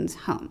finds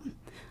home.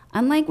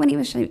 Unlike when he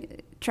was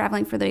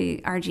traveling for the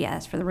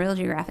RGS, for the Royal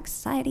Geographic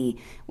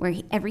Society, where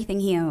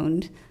everything he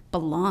owned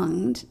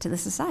belonged to the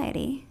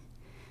society,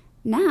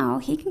 now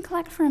he can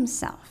collect for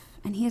himself.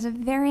 And he is a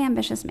very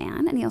ambitious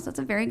man, and he also has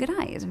a very good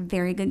eye. He's a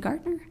very good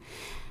gardener.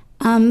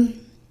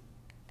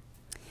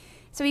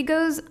 So he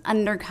goes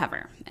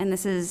undercover, and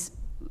this is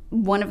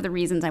one of the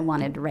reasons I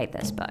wanted to write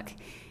this book.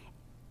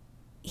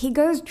 He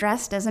goes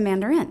dressed as a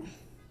mandarin.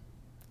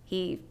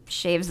 He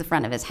shaves the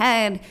front of his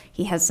head.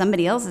 He has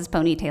somebody else's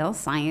ponytail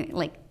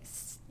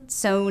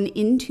sewn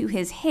into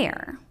his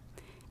hair,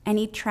 and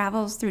he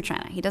travels through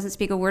China. He doesn't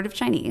speak a word of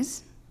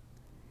Chinese,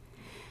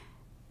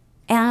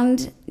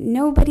 and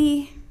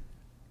nobody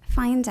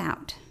finds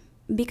out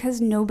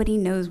because nobody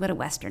knows what a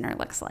Westerner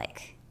looks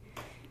like.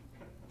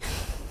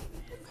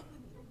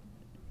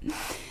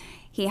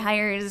 He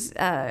hires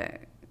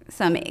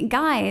some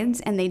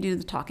guides, and they do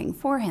the talking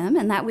for him,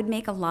 and that would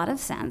make a lot of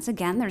sense.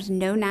 Again, there's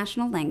no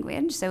national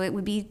language, so it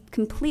would be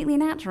completely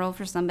natural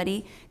for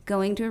somebody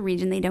going to a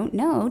region they don't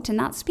know to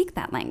not speak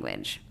that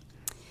language.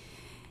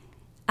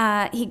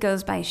 He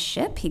goes by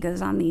ship. He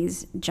goes on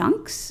these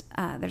junks.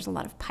 There's a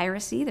lot of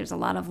piracy. There's a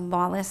lot of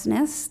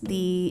lawlessness.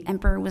 The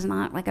emperor was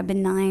not like a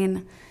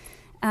benign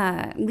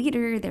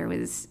leader. There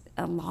was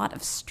a lot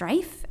of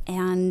strife,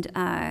 and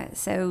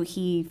so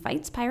he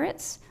fights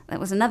pirates. That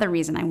was another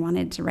reason I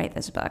wanted to write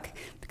this book,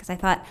 because I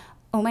thought,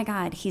 oh my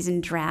God, he's in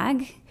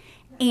drag,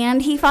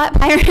 and he fought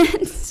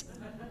pirates.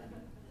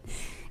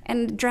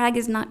 And drag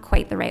is not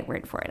quite the right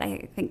word for it.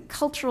 I think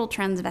cultural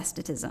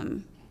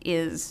transvestitism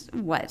is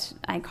what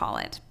I call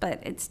it,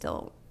 but it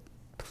still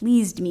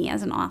pleased me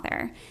as an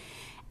author.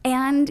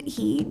 And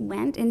he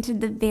went into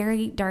the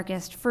very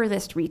darkest,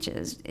 furthest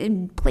reaches,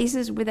 in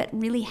places where that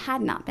really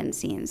had not been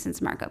seen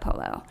since Marco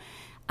Polo.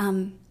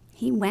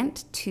 He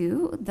went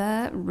to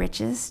the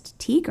richest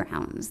tea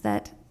grounds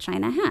that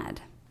China had,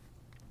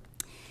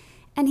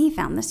 and he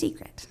found the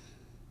secret.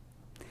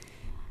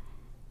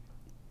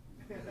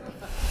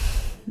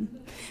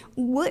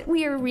 What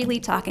we are really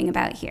talking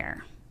about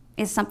here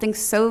is something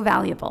so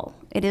valuable,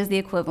 it is the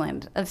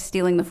equivalent of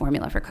stealing the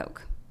formula for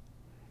Coke.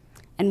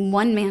 And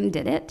one man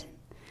did it,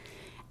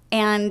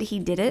 and he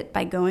did it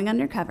by going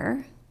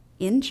undercover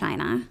in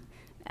China,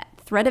 at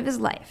the threat of his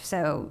life.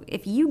 So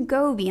if you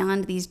go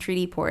beyond these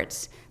treaty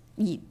ports,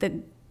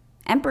 the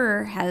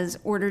emperor has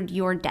ordered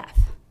your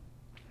death.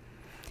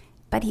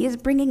 But he is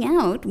bringing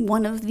out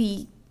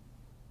he's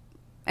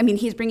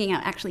bringing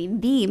out actually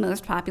the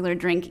most popular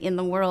drink in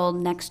the world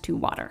next to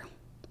water.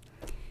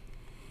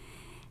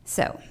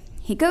 So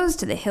he goes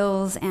to the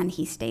hills, and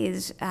he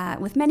stays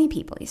with many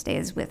people. He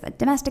stays with a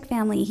domestic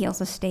family. He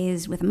also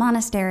stays with a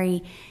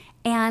monastery.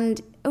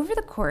 And over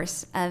the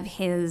course of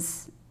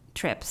his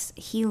trips,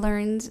 he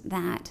learns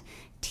that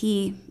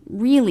tea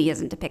really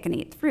isn't a pick and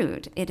eat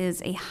fruit. It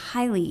is a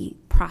highly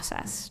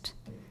processed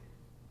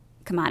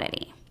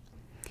commodity.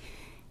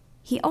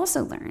 He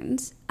also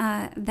learns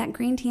that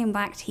green tea and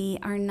black tea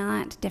are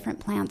not different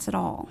plants at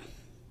all.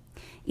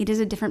 It is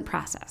a different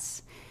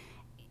process.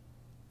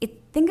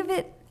 Think of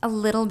it a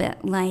little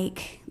bit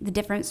like the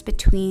difference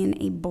between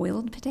a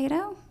boiled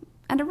potato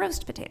and a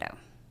roast potato.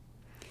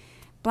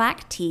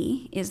 Black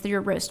tea is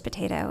your roast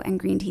potato, and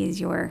green tea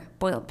is your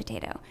boiled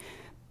potato.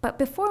 But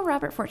before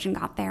Robert Fortune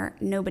got there,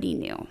 nobody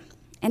knew.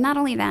 And not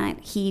only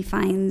that, he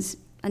finds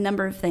a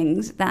number of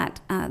things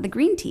that the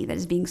green tea that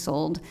is being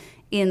sold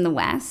in the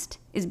West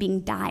is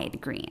being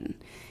dyed green.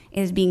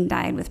 It is being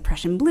dyed with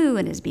Prussian blue,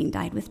 and is being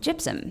dyed with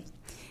gypsum.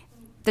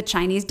 The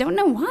Chinese don't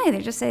know why.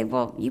 They just say,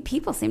 well, you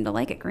people seem to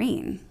like it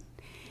green.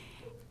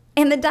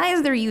 And the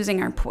dyes they're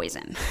using are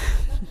poison.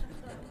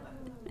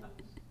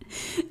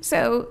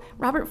 So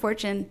Robert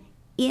Fortune,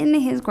 in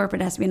his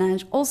corporate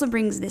espionage, also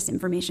brings this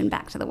information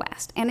back to the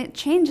West. And it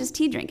changes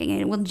tea drinking,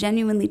 and it will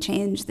genuinely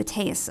change the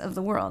tastes of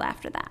the world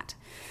after that.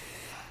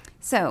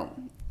 So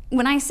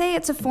when I say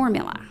it's a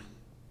formula,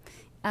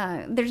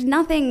 there's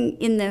nothing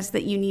in this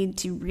that you need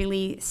to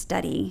really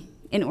study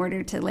in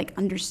order to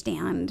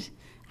understand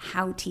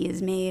how tea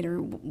is made,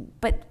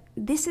 but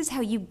this is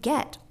how you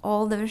get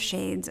all those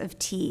shades of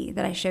tea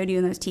that I showed you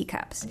in those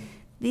teacups.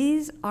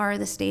 These are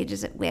the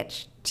stages at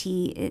which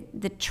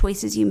the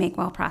choices you make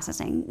while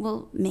processing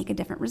will make a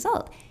different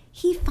result.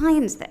 He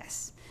finds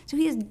this. So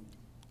he is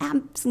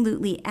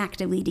absolutely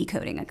actively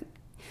decoding it.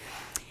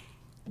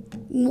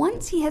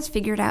 Once he has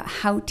figured out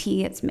how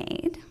tea is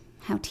made,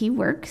 how tea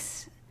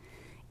works,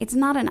 it's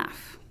not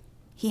enough.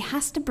 He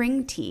has to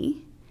bring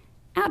tea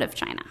out of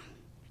China.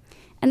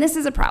 And this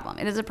is a problem.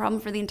 It is a problem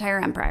for the entire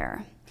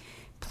empire.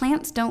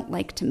 Plants don't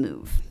like to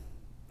move.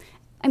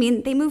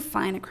 They move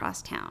fine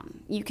across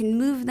town. You can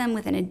move them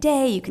within a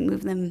day, you can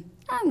move them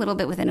a little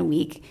bit within a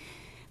week,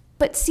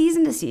 But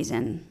season to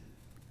season,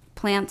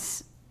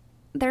 plants,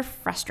 they're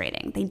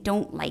frustrating. They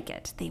don't like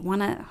it. They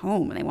want a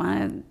home. They want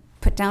to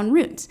put down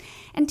roots.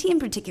 And tea in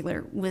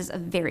particular was a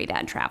very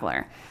bad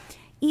traveler.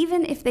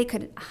 Even if they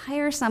could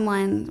hire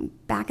someone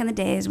back in the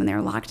days when they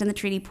were locked in the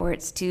treaty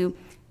ports to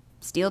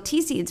steal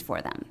tea seeds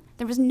for them,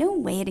 there was no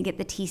way to get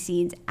the tea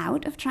seeds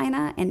out of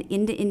China and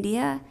into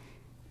India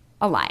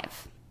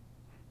alive.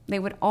 They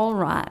would all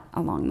rot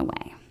along the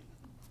way.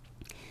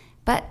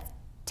 But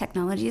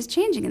technology is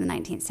changing in the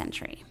 19th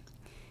century.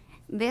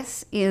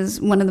 This is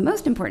one of the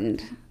most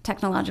important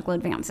technological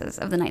advances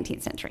of the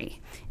 19th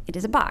century. It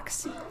is a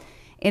box.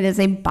 It is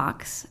a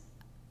box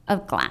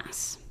of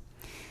glass.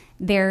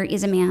 There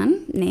is a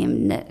man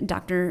named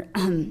Dr.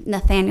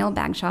 Nathaniel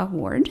Bagshaw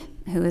Ward,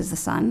 who is the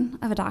son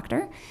of a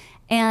doctor,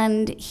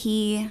 and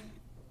he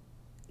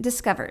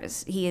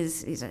discovers,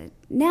 he's a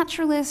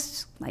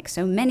naturalist, like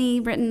so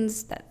many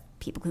Britons, that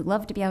people who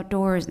love to be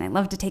outdoors, and they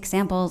love to take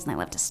samples, and they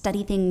love to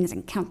study things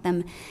and count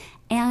them.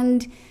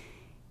 And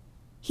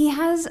he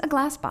has a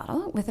glass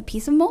bottle with a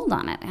piece of mold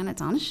on it, and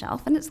it's on a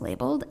shelf, and it's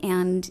labeled.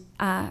 And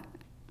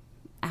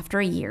after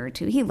a year or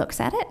two, he looks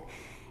at it,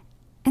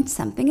 and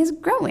something is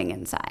growing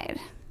inside.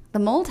 The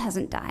mold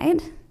hasn't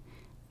died,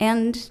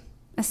 and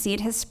a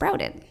seed has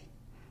sprouted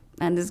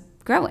and is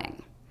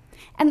growing.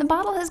 And the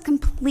bottle has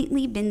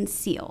completely been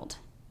sealed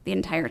the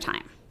entire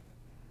time.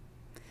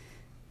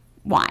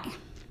 Why?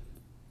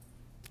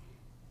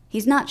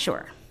 He's not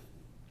sure,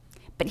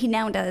 but he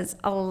now does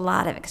a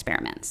lot of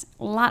experiments,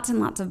 lots and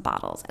lots of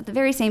bottles. At the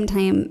very same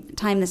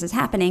time this is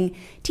happening,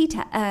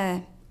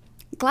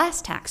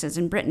 glass taxes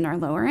in Britain are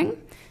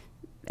lowering.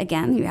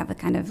 Again, you have a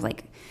kind of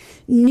like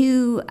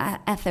new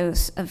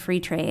ethos of free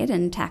trade,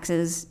 and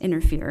taxes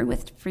interfere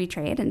with free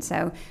trade. And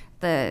so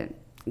the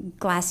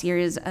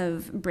glaciers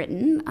of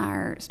Britain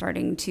are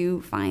starting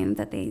to find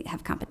that they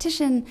have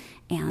competition,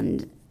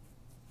 and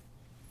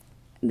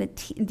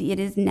it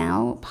is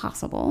now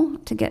possible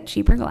to get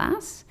cheaper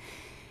glass.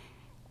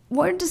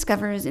 Ward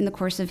discovers in the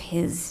course of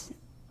his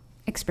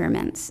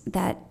experiments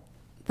that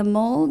the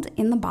mold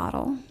in the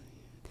bottle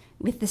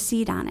with the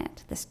seed on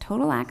it, this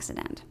total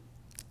accident,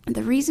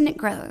 the reason it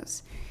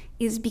grows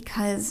is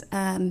because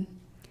that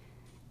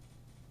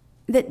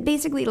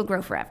basically it'll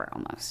grow forever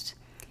almost.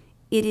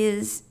 It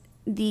is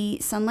the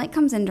sunlight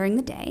comes in during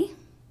the day,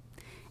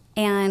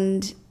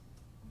 and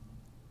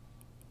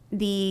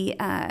the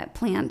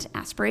plant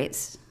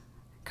aspirates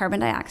carbon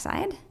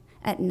dioxide.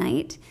 At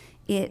night,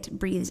 it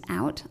breathes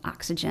out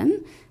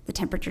oxygen. The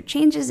temperature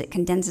changes, it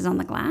condenses on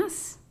the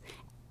glass,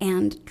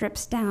 and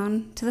drips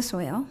down to the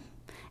soil,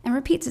 and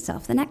repeats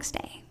itself the next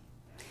day.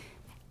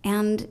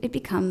 And it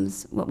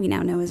becomes what we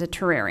now know as a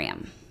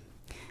terrarium.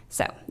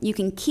 So you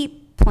can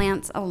keep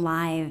plants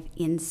alive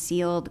in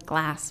sealed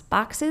glass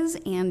boxes,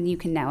 and you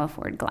can now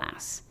afford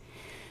glass.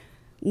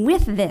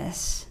 With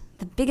this,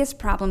 the biggest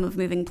problem of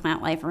moving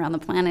plant life around the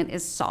planet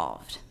is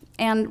solved,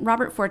 and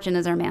Robert Fortune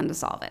is our man to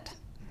solve it.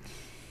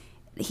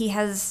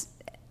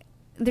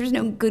 There's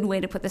no good way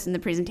to put this in the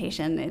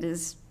presentation. It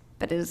is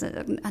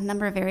a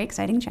number of very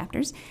exciting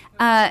chapters.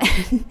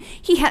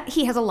 He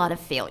has a lot of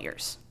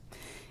failures.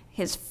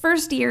 His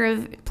first year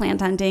of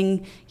plant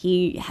hunting,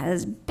 he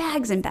has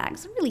bags and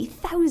bags, really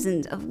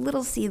thousands of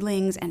little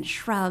seedlings and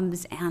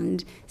shrubs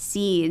and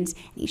seeds.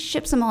 And he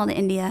ships them all to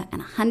India,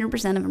 and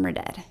 100% of them are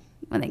dead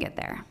when they get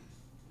there.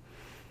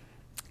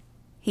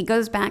 He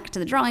goes back to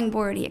the drawing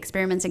board, he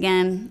experiments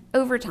again.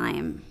 Over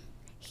time,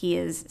 he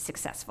is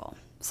successful.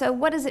 So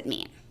what does it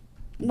mean?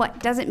 What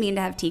does it mean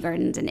to have tea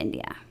gardens in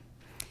India?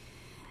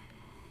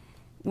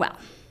 Well,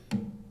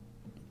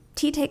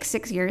 tea takes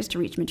 6 years to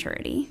reach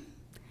maturity.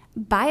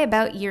 By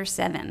about year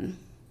 7,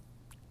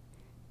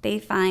 they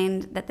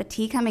find that the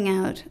tea coming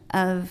out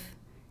of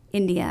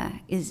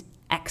India is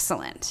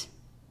excellent.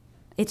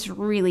 It's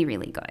really,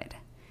 really good.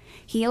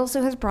 He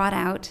also has brought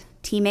out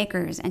tea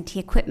makers and tea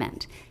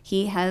equipment.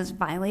 He has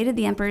violated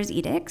the emperor's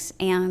edicts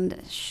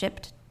and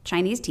shipped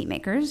Chinese tea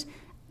makers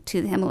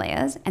to the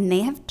Himalayas, and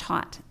they have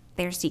taught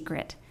their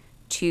secret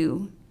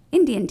to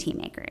Indian tea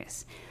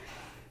makers.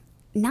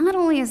 Not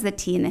only is the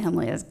tea in the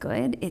Himalayas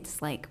good,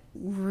 it's like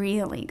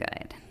really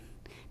good.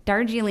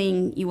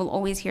 Darjeeling, you will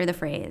always hear the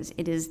phrase,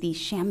 it is the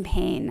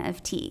champagne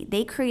of tea.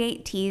 They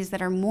create teas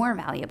that are more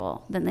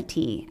valuable than the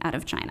tea out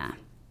of China.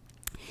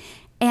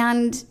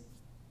 And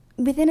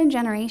within a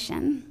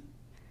generation,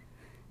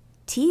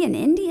 tea in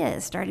India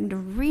is starting to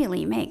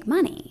really make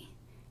money.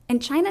 And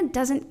China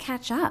doesn't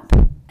catch up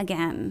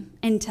again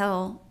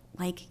until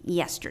like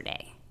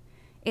yesterday.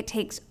 It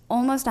takes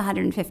almost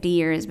 150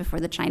 years before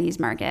the Chinese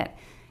market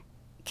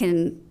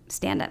can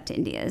stand up to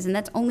India's, and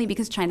that's only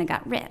because China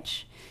got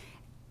rich.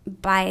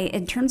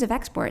 In terms of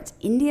exports,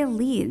 India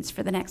leads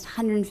for the next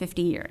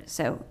 150 years.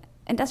 So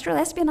industrial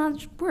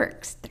espionage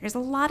works. There's a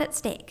lot at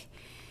stake.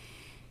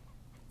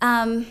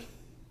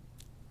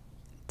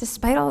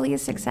 Despite all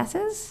these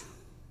successes,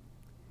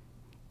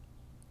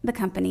 the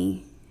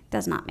company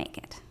does not make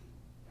it.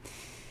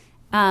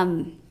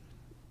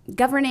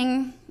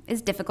 Governing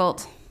is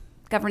difficult.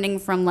 Governing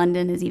from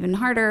London is even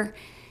harder.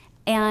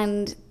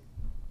 And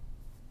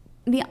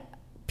the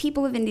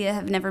people of India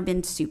have never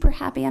been super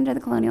happy under the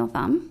colonial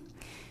thumb.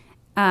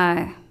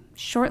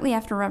 Shortly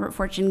after Robert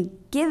Fortune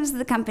gives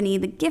the company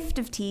the gift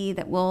of tea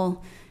that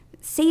will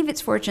save its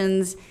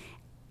fortunes,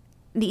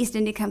 the East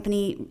India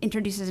Company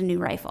introduces a new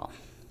rifle,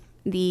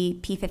 the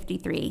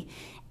P-53.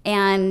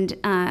 And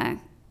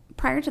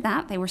prior to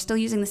that, they were still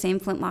using the same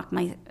flintlock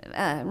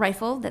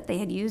rifle that they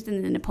had used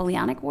in the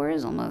Napoleonic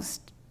Wars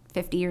almost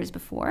 50 years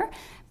before.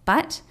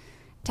 But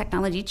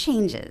technology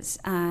changes.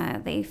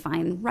 They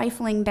find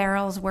rifling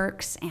barrels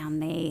works,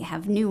 and they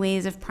have new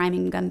ways of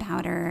priming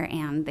gunpowder,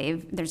 and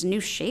there's a new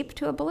shape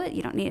to a bullet.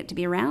 You don't need it to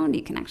be round.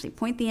 You can actually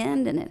point the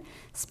end, and it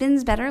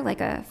spins better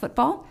like a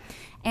football.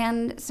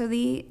 And so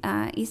the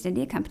East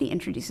India Company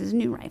introduces a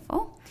new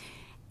rifle.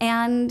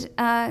 And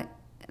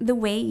the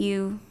way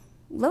you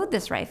load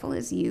this rifle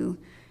is you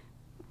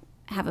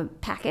have a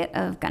packet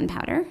of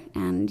gunpowder,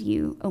 and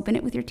you open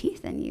it with your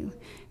teeth, and you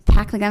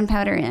pack the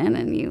gunpowder in,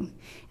 and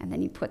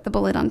then you put the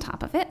bullet on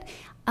top of it.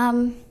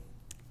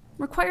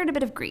 Required a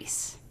bit of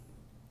grease.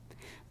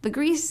 The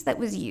grease that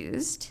was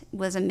used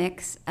was a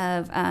mix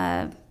of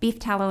beef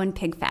tallow and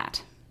pig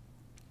fat.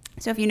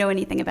 So if you know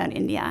anything about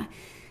India,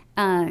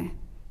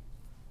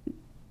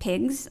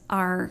 pigs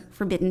are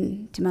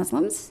forbidden to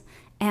Muslims,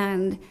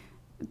 and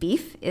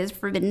beef is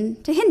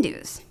forbidden to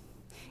Hindus.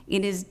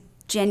 It is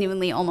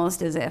genuinely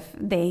almost as if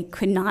they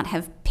could not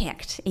have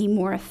picked a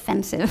more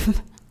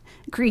offensive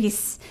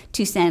grease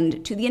to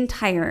send to the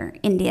entire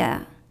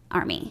India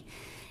army.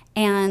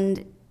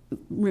 And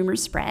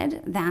rumors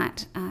spread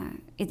that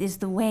it is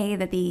the way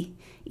that the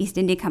East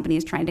India Company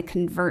is trying to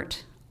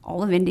convert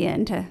all of India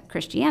into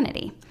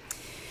Christianity.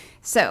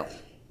 So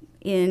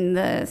in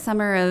the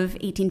summer of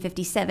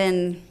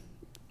 1857,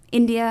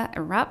 India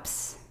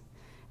erupts.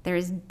 There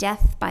is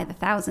death by the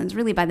thousands,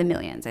 really by the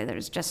millions.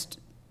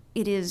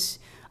 It is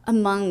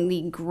among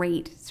the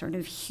great sort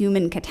of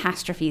human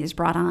catastrophes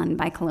brought on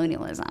by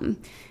colonialism,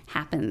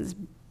 happens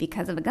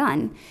because of a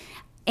gun.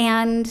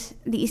 And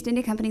the East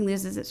India Company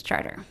loses its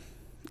charter.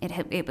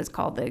 It was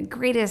called the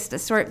greatest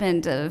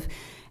assortment of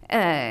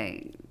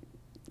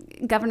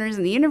governors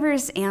in the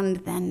universe, and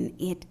then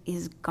it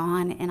is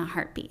gone in a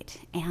heartbeat.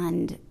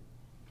 And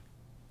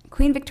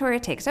Queen Victoria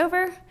takes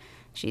over.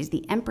 She's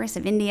the Empress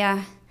of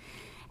India.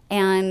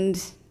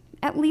 And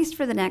at least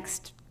for the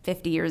next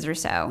 50 years or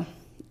so,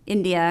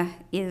 India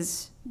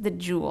is the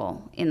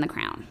jewel in the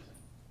crown.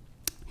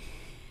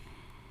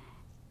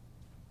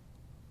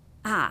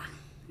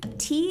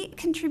 Tea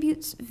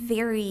contributes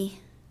very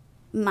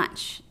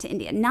much to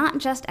India, not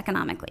just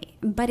economically,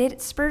 but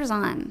it spurs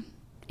on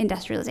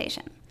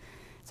industrialization.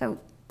 So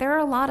there are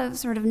a lot of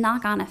sort of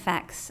knock-on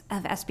effects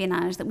of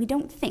espionage that we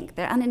don't think.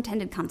 They're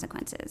unintended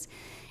consequences.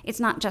 It's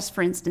not just,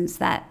 for instance,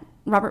 that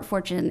Robert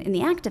Fortune, in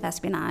the act of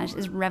espionage,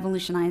 is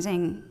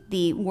revolutionizing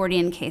the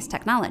Wardian case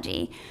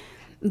technology,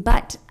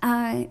 but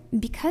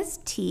because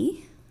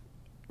tea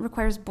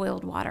requires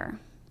boiled water,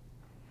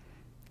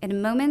 at a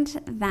moment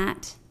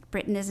that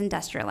Britain is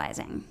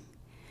industrializing,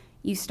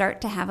 you start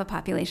to have a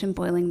population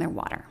boiling their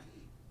water.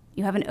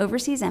 You have an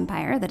overseas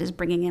empire that is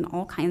bringing in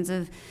all kinds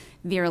of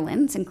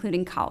virulence,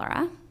 including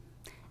cholera,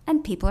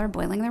 and people are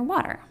boiling their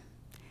water.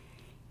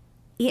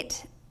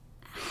 It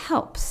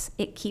helps.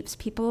 It keeps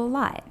people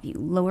alive. It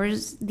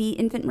lowers the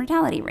infant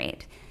mortality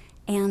rate.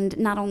 And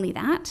not only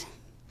that,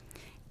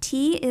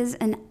 tea is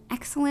an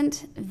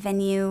excellent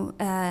venue.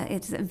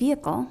 It's a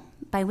vehicle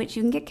by which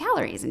you can get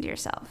calories into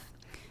yourself.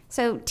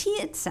 So tea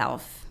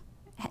itself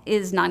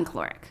is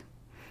non-caloric.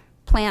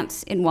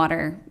 Plants in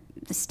water,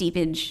 the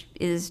steepage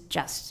is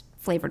just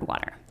flavored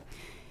water.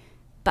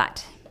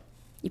 But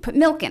you put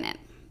milk in it,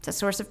 it's a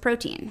source of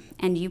protein,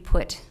 and you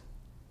put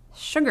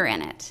sugar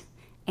in it,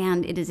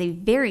 and it is a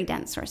very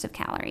dense source of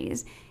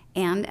calories.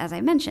 And as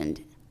I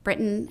mentioned,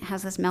 Britain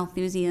has this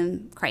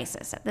Malthusian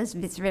crisis at this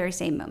very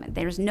same moment.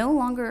 There's no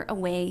longer a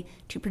way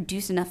to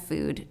produce enough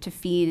food to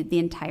feed the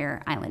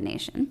entire island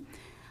nation.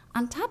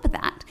 On top of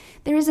that,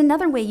 there is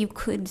another way you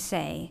could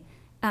say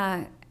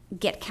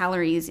get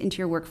calories into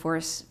your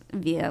workforce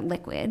via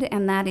liquid,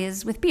 and that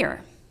is with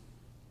beer.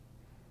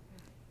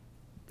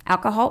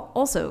 Alcohol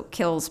also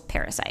kills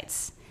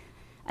parasites.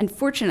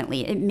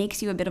 Unfortunately, it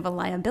makes you a bit of a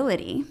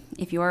liability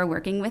if you are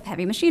working with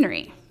heavy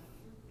machinery.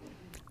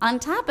 On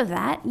top of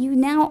that, you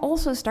now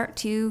also start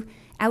to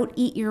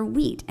out-eat your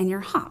wheat and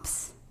your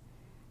hops.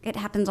 It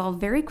happens all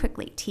very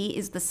quickly. Tea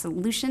is the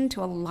solution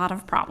to a lot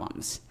of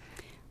problems.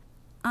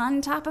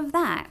 On top of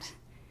that,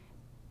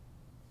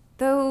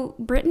 though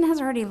Britain has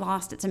already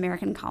lost its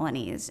American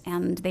colonies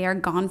and they are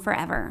gone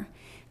forever,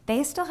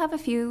 they still have a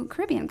few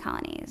Caribbean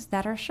colonies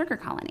that are sugar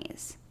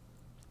colonies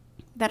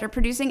that are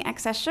producing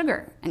excess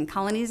sugar. And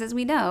colonies, as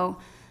we know,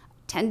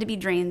 tend to be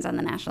drains on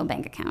the national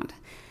bank account.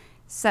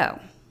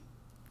 So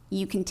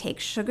you can take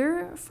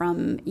sugar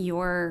from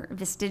your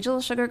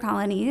vestigial sugar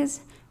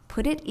colonies,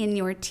 put it in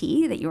your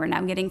tea that you are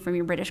now getting from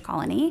your British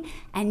colony,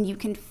 and you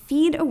can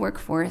feed a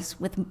workforce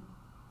with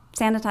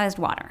sanitized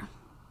water.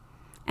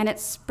 And it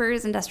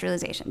spurs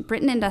industrialization.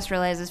 Britain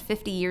industrializes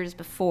 50 years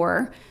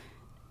before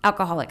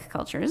alcoholic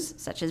cultures,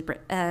 such as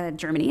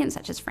Germany and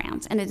such as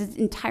France, and it is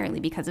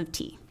entirely because of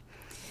tea.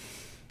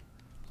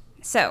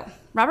 So,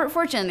 Robert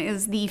Fortune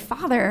is the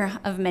father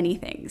of many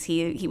things.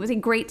 He was a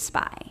great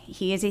spy.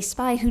 He is a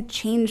spy who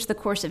changed the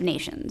course of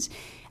nations.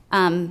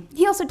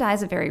 He also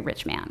dies a very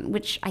rich man,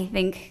 which I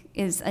think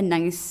is a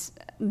nice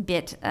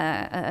bit,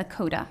 a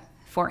coda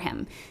for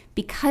him,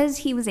 because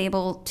he was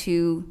able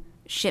to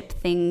ship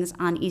things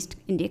on East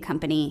India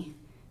Company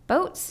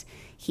boats.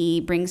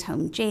 He brings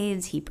home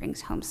jades, he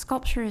brings home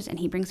sculptures, and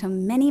he brings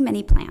home many,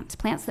 many plants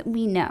that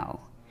we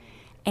know.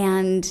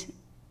 And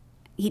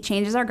he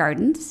changes our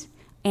gardens,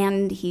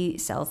 and he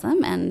sells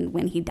them, and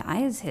when he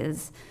dies,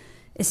 his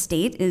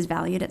estate is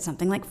valued at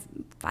something like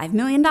 $5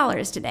 million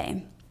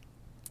today.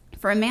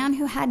 For a man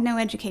who had no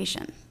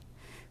education,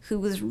 who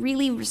was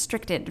really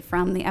restricted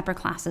from the upper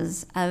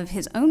classes of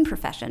his own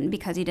profession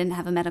because he didn't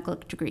have a medical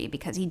degree,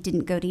 because he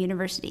didn't go to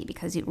university,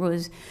 because you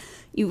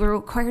were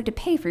required to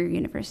pay for your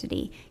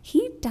university,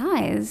 he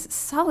dies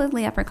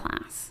solidly upper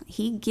class.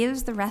 He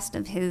gives the rest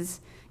of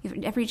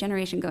every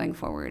generation going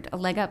forward a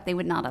leg up they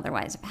would not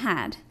otherwise have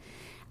had.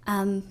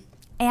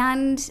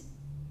 And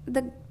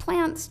the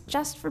plants,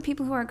 just for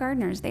people who are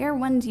gardeners, they are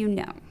ones you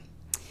know.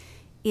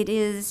 It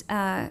is,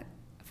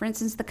 for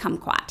instance, the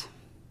kumquat.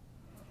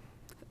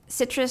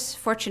 Citrus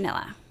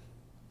fortunella,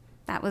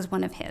 that was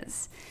one of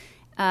his.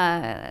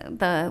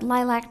 The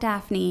lilac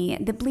daphne,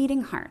 the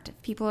bleeding heart.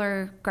 If people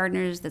are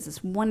gardeners, there's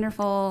this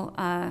wonderful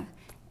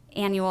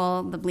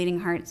annual, the bleeding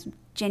heart's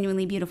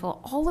genuinely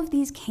beautiful. All of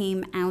these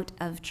came out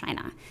of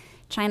China.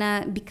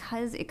 China,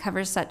 because it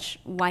covers such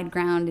wide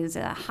ground, is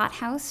a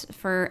hothouse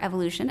for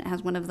evolution. It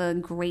has one of the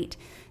great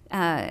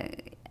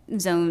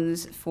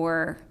zones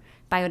for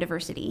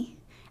biodiversity.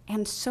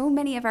 And so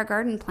many of our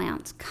garden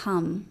plants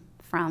come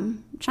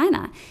from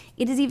China.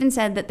 It is even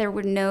said that there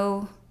were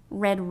no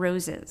red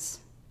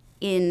roses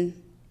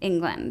in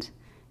England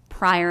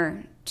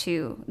prior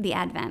to the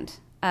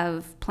advent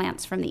of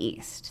plants from the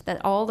East,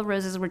 that all the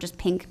roses were just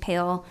pink,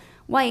 pale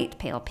white,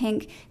 pale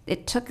pink.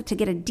 It took, to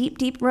get a deep,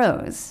 deep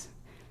rose,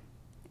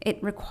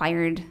 it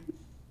required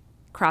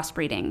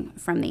crossbreeding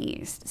from the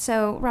East.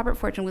 So Robert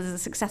Fortune was a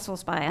successful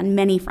spy on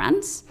many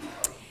fronts.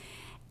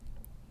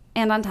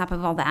 And on top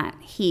of all that,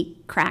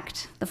 he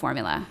cracked the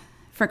formula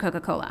for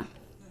Coca-Cola.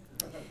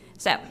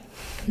 So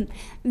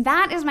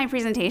that is my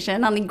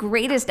presentation on the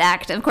greatest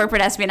act of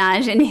corporate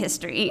espionage in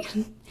history.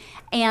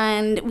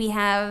 And we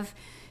have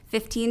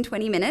 15,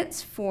 20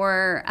 minutes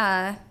for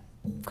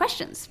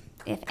questions,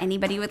 if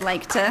anybody would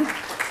like to.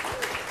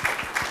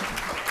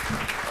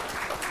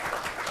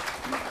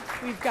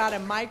 We've got a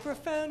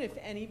microphone if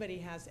anybody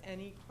has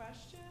any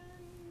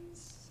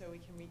questions. So we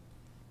can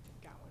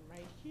got one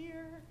right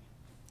here.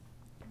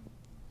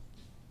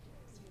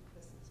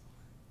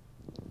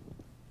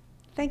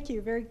 Thank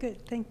you, very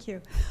good, thank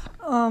you.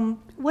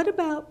 What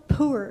about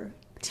pu'er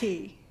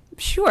tea?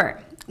 Sure.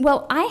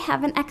 Well, I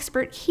have an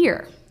expert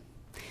here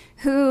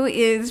who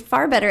is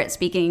far better at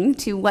speaking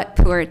to what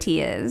pu'er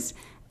tea is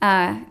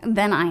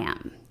than I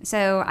am.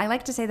 So I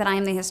like to say that I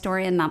am the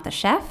historian, not the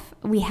chef.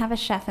 We have a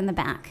chef in the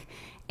back,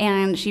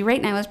 and she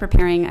right now is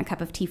preparing a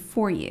cup of tea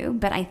for you,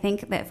 but I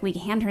think that if we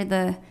hand her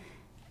the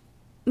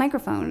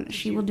microphone,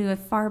 she will do a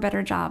far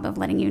better job of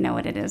letting you know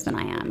what it is than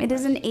I am. It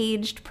is an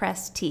aged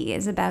pressed tea,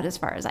 is about as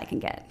far as I can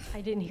get.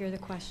 I didn't hear the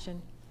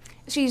question.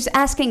 She's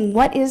asking,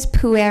 what is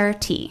pu'er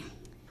tea?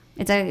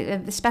 It's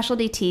a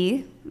specialty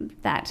tea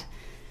that,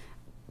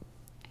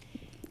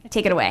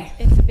 take it away.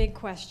 It's a big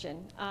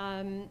question.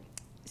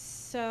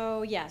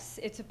 So yes,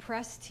 it's a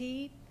pressed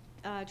tea.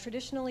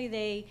 Traditionally,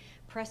 they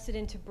pressed it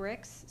into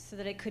bricks so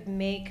that it could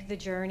make the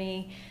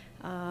journey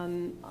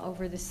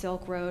over the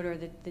Silk Road, or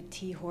the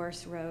Tea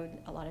Horse Road,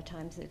 a lot of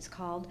times it's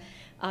called.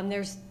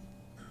 There's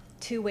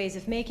two ways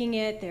of making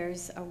it.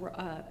 There's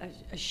a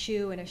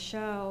shoe and a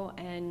show,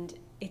 and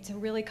it's a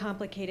really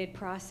complicated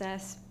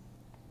process.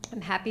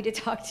 I'm happy to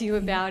talk to you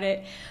about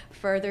it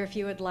further if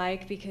you would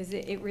like, because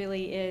it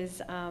really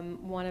is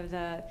one of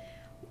the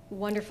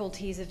wonderful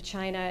teas of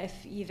China. If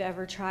you've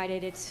ever tried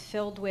it, it's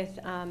filled with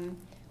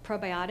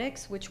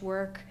probiotics, which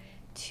work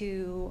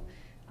to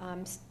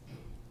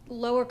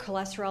lower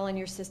cholesterol in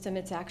your system.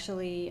 It's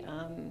actually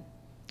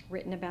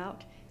written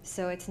about,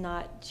 so it's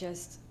not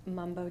just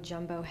mumbo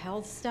jumbo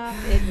health stuff.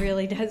 It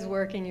really does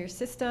work in your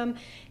system.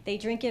 They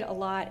drink it a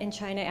lot in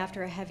China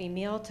after a heavy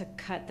meal to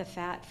cut the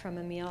fat from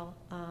a meal.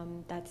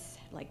 That's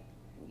like,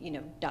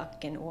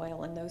 duck and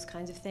oil and those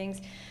kinds of things.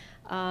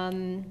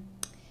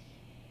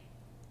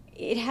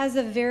 It has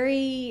a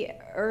very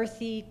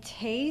earthy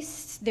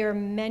taste. There are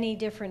many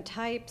different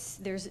types.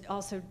 There's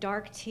also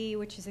dark tea,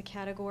 which is a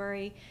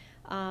category.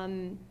 At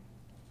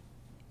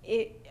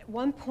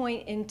one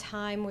point in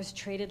time was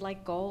traded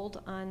like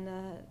gold on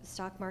the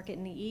stock market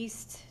in the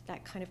East.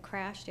 That kind of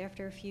crashed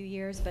after a few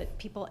years, but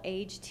people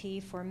age tea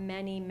for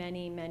many,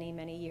 many, many,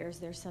 many years.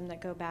 There's some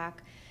that go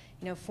back,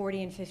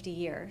 40 and 50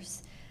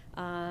 years.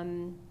 I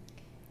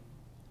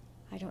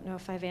don't know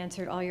if I've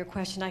answered all your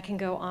question. I can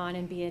go on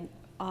and be an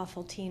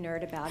awful tea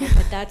nerd about it,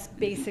 but that's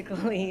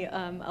basically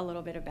a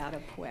little bit about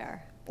a pu'er,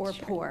 or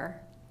sure. pour.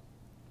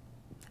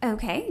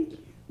 Okay.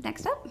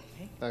 Next up.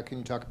 Can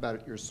you talk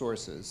about your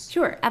sources?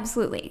 Sure,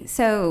 absolutely.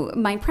 So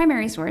my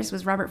primary source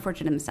was Robert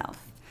Fortune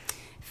himself.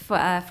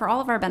 For all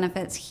of our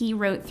benefits, he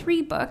wrote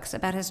 3 books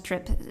about his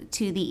trip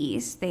to the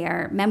East. They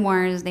are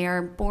memoirs. They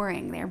are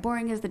boring. They are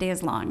boring as the day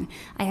is long.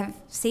 I have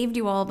saved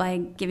you all by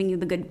giving you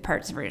the good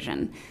parts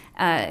version.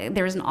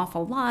 There is an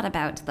awful lot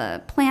about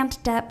the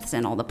plant depths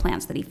and all the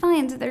plants that he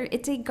finds.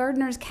 It's a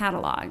gardener's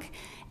catalog,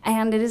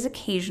 and it is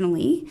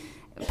occasionally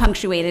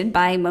punctuated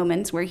by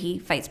moments where he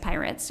fights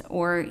pirates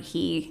or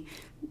he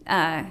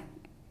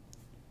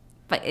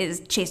is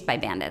chased by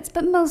bandits.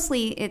 But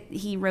mostly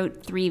he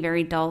wrote 3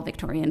 very dull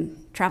Victorian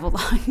travel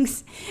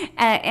logs.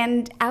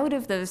 And out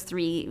of those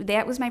 3,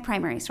 that was my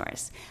primary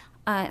source.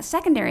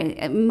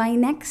 Secondary, my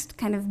next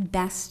kind of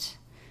best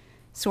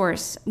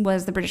source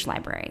was the British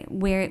Library,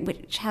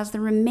 which has the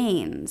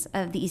remains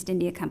of the East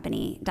India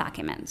Company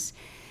documents.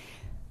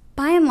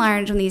 By and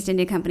large, when the East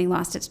India Company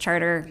lost its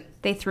charter,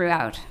 they threw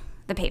out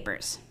the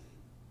papers.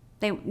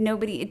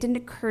 It didn't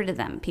occur to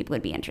them people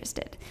would be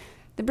interested.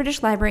 The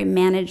British Library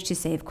managed to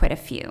save quite a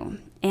few,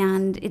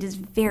 and it is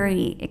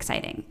very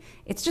exciting.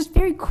 It's just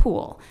very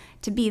cool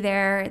to be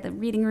there. The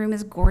reading room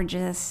is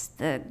gorgeous.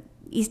 The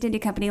East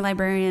India Company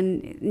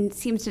librarian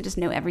seems to just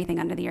know everything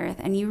under the earth,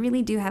 and you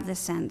really do have this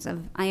sense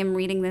of, I am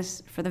reading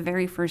this for the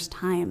very first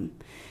time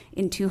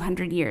in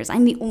 200 years.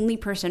 I'm the only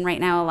person right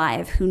now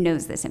alive who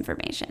knows this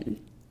information.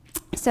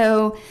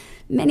 So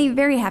many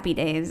very happy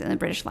days in the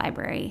British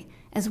Library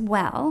as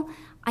well.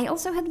 I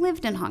also had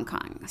lived in Hong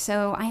Kong,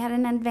 so I had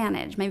an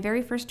advantage. My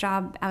very first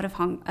job out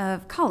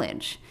of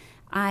college,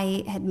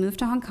 I had moved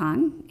to Hong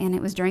Kong, and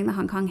it was during the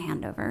Hong Kong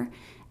handover.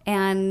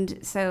 And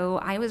so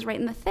I was right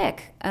in the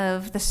thick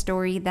of the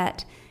story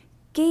that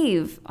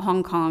gave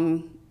Hong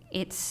Kong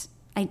its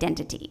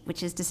identity,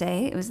 which is to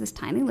say it was this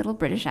tiny little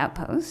British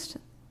outpost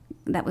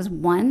that was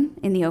won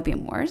in the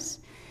Opium Wars,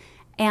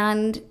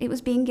 and it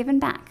was being given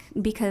back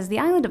because the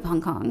island of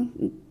Hong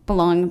Kong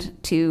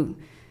belonged to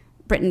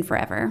Britain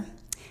forever.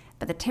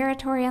 But the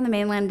territory on the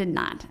mainland did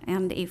not,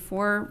 and a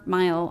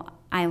 4-mile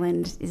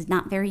island is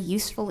not very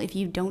useful if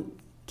you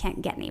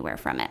can't get anywhere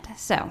from it.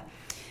 So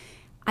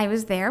I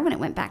was there when it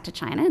went back to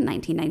China in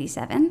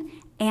 1997,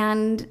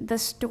 and the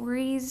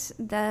stories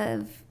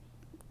of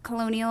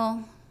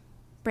colonial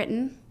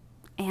Britain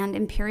and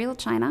imperial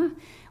China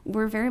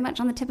were very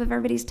much on the tip of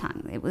everybody's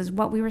tongue. It was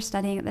what we were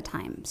studying at the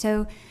time.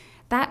 So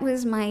that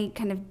was my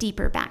kind of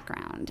deeper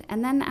background.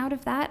 And then out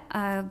of that,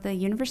 the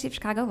University of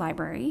Chicago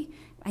Library.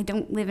 I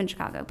don't live in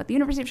Chicago, but the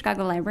University of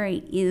Chicago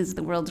Library is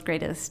the world's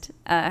greatest.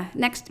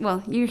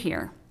 You're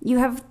here. You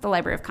have the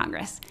Library of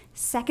Congress.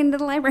 Second to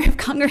the Library of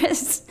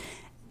Congress,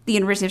 the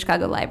University of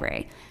Chicago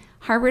Library.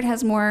 Harvard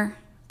has more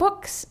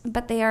books,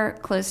 but they are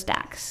closed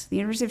stacks. The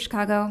University of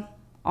Chicago,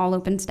 all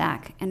open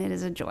stack, and it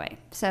is a joy.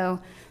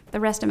 So the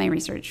rest of my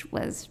research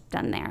was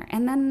done there.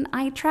 And then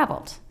I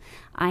traveled.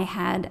 I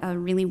had a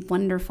really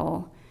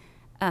wonderful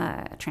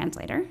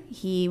translator.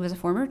 He was a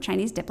former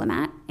Chinese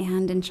diplomat,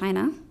 and in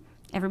China,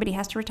 everybody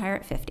has to retire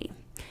at 50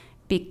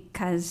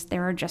 because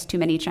there are just too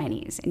many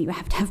Chinese, and you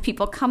have to have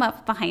people come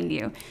up behind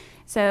you.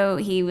 So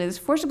he was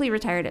forcibly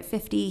retired at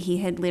 50. He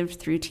had lived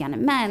through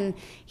Tiananmen.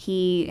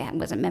 He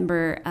was a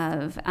member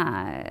of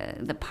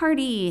the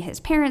party. His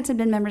parents had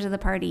been members of the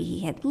party.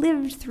 He had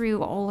lived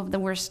through all of the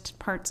worst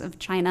parts of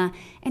China,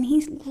 and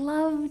he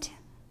loved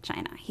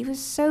China. He was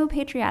so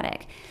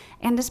patriotic.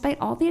 And despite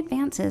all the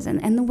advances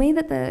and the way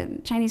that the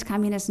Chinese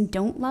communists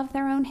don't love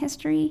their own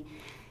history,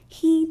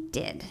 he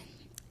did.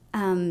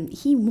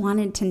 He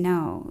wanted to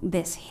know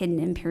this hidden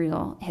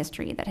imperial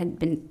history that had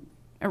been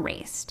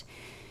erased.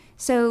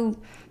 So,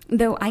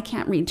 though I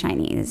can't read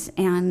Chinese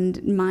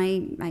and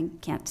I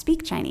can't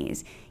speak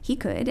Chinese, he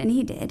could, and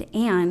he did.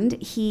 And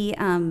he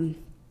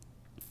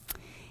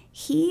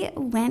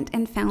went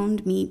and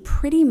found me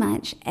pretty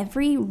much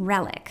every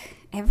relic,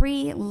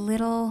 every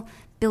little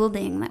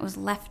building that was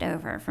left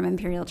over from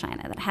imperial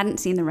China that hadn't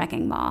seen the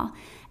wrecking ball.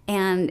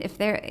 And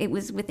it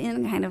was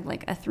within kind of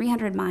like a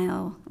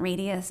 300-mile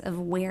radius of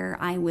where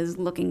I was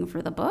looking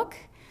for the book,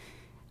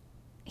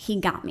 he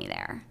got me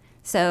there.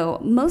 So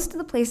most of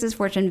the places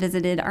Fortune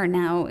visited are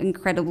now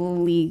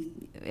incredibly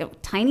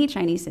tiny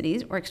Chinese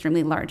cities or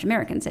extremely large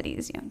American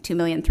cities, 2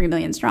 million, 3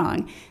 million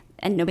strong,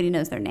 and nobody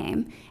knows their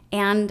name.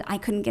 And I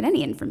couldn't get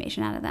any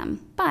information out of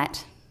them.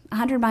 But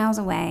 100 miles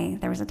away,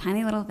 there was a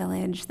tiny little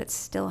village that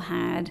still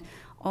had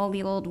all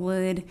the old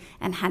wood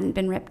and hadn't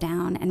been ripped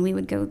down, and we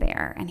would go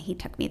there, and he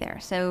took me there.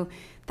 So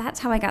that's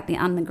how I got the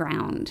on the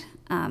ground.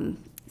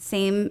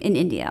 Same in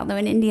India, although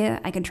in India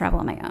I could travel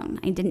on my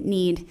own. I didn't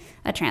need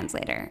a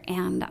translator,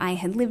 and I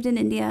had lived in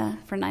India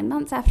for 9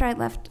 months after I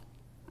left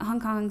Hong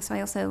Kong, so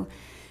I also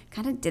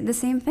kind of did the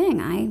same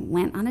thing. I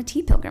went on a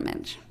tea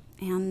pilgrimage,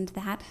 and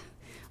that,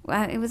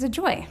 it was a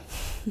joy.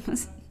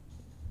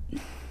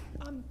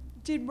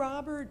 Did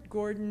Robert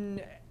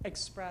Gordon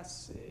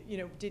express,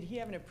 did he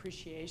have an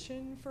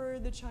appreciation for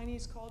the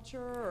Chinese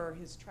culture or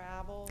his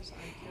travels?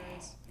 I'm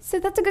curious. So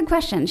that's a good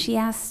question. She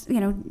asked,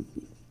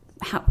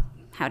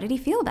 how did he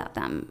feel about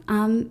them?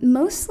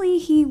 Mostly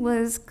he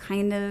was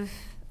kind of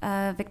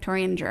a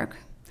Victorian jerk.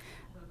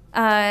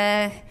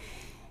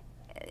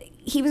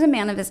 He was a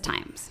man of his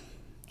times.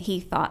 He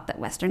thought that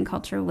Western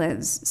culture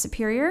was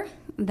superior,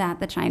 that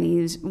the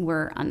Chinese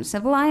were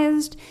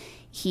uncivilized.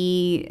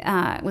 He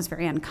was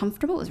very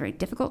uncomfortable. It was very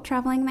difficult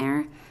traveling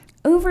there.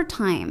 Over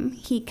time,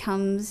 he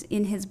comes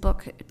in his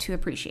book to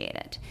appreciate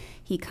it.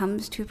 He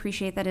comes to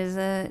appreciate that it is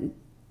a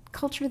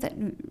culture that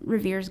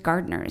reveres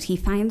gardeners. He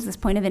finds this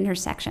point of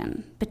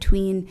intersection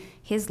between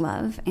his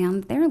love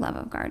and their love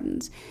of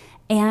gardens.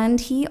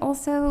 And he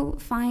also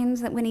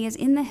finds that when he is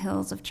in the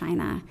hills of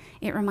China,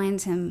 it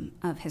reminds him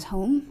of his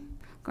home,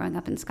 growing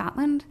up in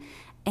Scotland.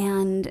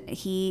 And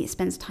he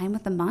spends time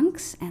with the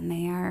monks, and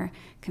they are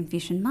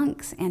Confucian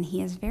monks, and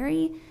he is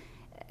very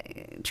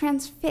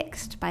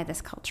transfixed by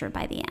this culture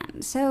by the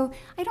end. So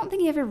I don't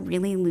think he ever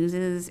really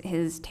loses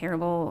his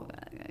terrible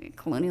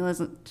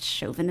colonialism,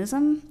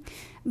 chauvinism,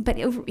 but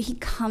he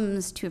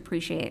comes to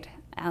appreciate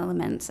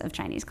elements of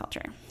Chinese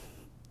culture.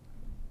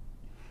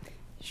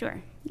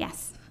 Sure,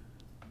 yes.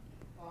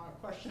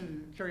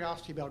 Question,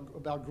 curiosity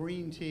about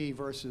green tea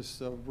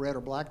versus red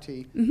or black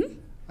tea. Mm-hmm.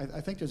 I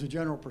think there's a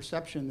general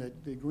perception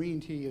that the green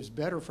tea is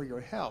better for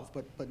your health,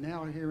 but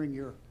now hearing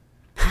your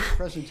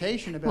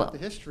presentation about well, the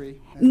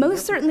history.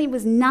 Most certainly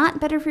was not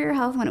better for your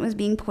health when it was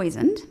being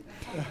poisoned.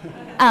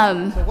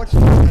 So what's the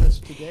status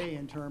today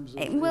in terms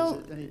of, is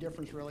it any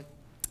difference really?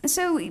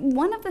 So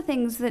one of the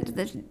things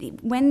that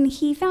when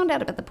he found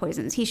out about the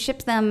poisons, he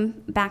shipped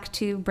them back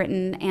to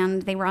Britain,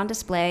 and they were on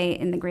display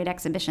in the Great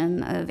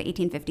Exhibition of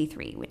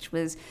 1853, which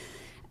was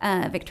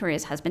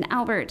Victoria's husband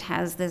Albert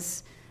has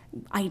this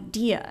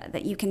idea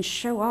that you can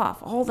show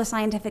off all the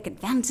scientific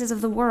advances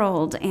of the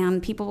world,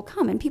 and people will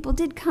come, and people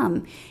did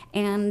come,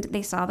 and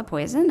they saw the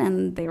poison,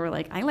 and they were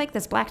like, I like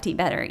this black tea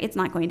better. It's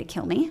not going to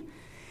kill me.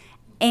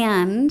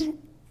 And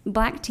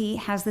black tea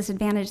has this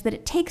advantage that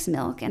it takes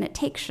milk and it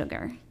takes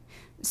sugar.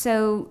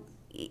 So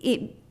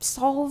it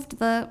solved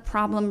the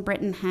problem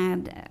Britain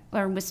had,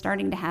 or was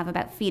starting to have,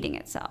 about feeding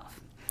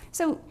itself.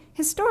 So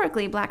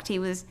historically, black tea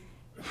was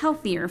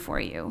healthier for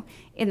you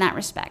in that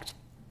respect.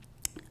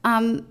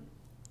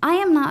 I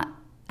am not,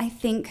 I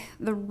think,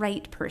 the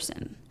right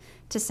person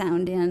to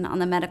sound in on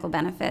the medical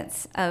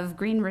benefits of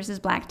green versus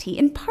black tea,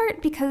 in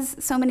part because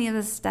so many of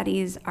the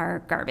studies are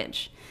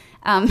garbage.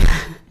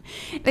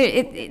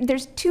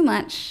 There's too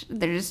much,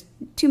 there's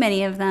too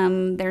many of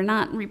them, they're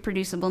not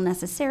reproducible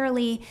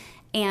necessarily,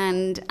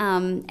 and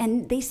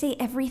they say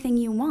everything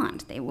you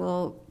want. They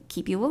will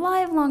keep you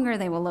alive longer,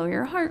 they will lower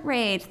your heart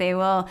rate, they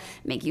will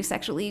make you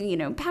sexually,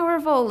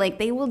 powerful, like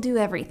they will do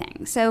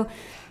everything. So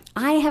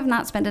I have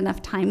not spent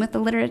enough time with the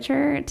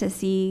literature to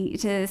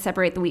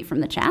separate the wheat from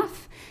the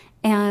chaff.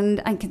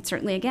 And I can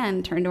certainly,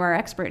 again, turn to our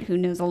expert who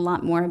knows a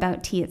lot more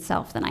about tea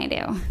itself than I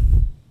do.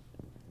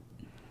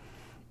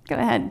 Go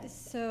ahead.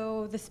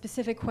 So the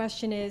specific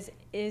question is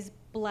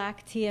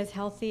black tea as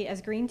healthy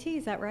as green tea?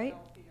 Is that right?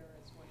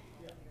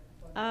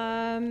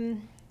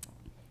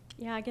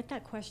 Yeah, I get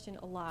that question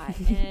a lot.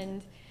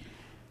 And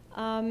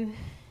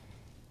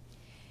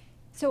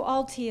so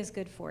all tea is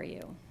good for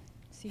you.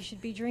 So you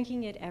should be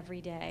drinking it every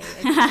day.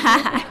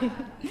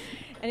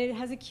 And it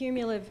has a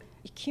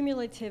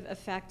cumulative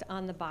effect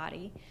on the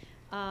body.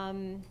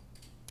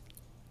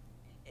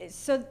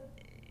 So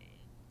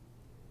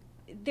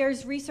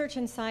there's research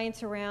and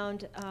science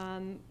around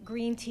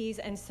green teas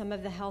and some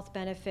of the health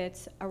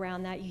benefits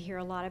around that. You hear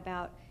a lot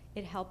about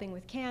it helping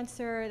with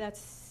cancer.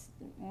 That's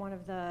one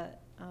of the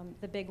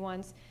big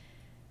ones.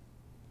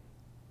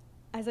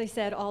 As I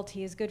said, all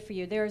tea is good for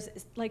you. There's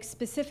like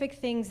specific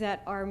things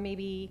that are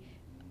maybe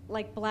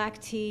like black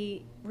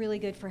tea, really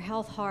good for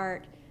health,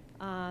 heart.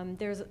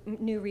 There's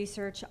new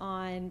research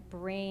on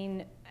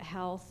brain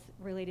health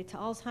related to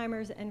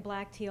Alzheimer's and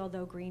black tea,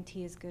 although green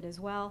tea is good as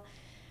well.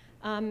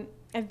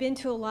 I've been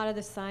to a lot of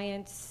the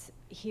science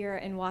here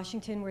in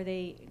Washington where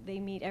they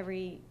meet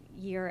every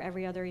year,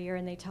 every other year,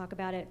 and they talk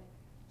about it,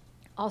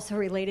 also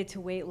related to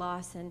weight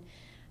loss. And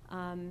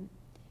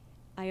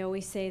I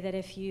always say that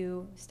if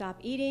you stop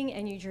eating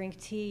and you drink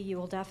tea, you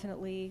will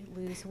definitely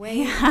lose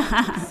weight.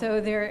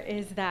 So there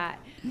is that.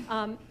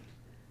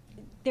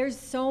 There's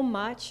so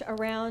much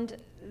around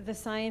the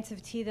science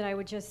of tea that I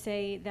would just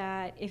say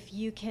that if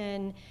you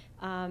can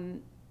have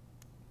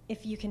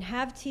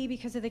tea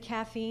because of the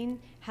caffeine,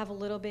 have a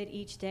little bit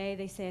each day.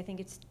 They say, I think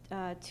it's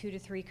 2 to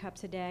 3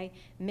 cups a day.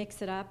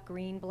 Mix it up,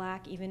 green,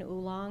 black, even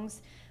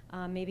oolongs.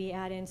 Maybe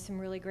add in some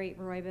really great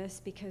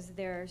rooibos because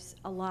there's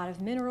a lot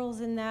of minerals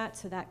in that,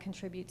 so that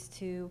contributes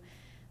to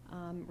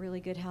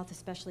really good health,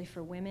 especially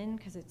for women,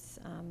 because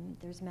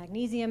there's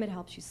magnesium, it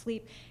helps you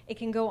sleep. It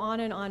can go on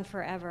and on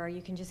forever.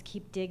 You can just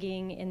keep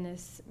digging in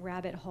this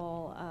rabbit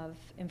hole of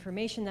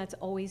information that's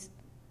always,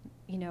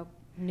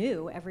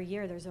 new. Every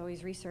year there's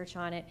always research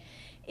on it.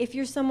 If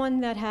you're someone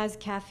that has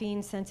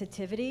caffeine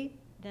sensitivity,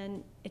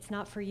 then it's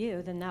not for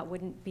you. Then that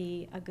wouldn't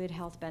be a good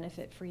health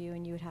benefit for you,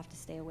 and you would have to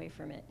stay away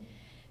from it.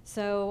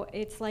 So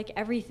it's like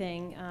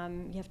everything.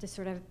 You have to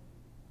sort of,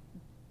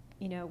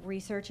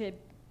 research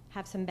it,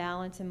 have some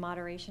balance and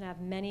moderation. I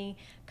have many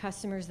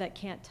customers that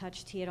can't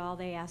touch tea at all.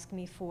 They ask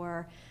me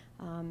for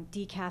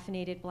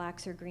decaffeinated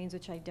blacks or greens,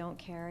 which I don't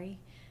carry.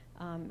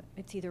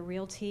 It's either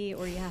real tea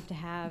or you have to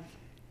have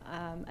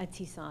a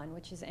tisane,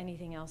 which is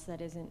anything else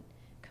that isn't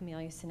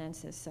Camellia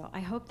sinensis. So I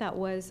hope that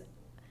was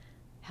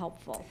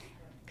helpful,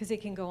 because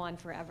it can go on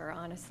forever,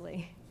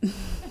 honestly.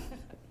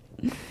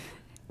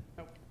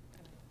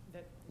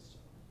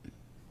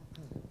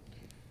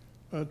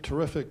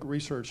 Terrific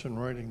research and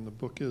writing. The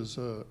book is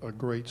a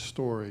great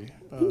story.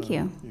 Thank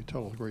you. You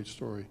tell a great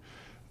story.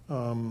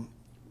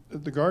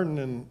 The garden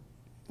in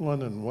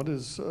London,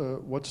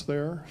 what's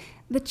there?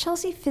 The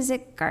Chelsea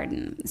Physic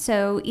Garden.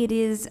 So it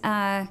is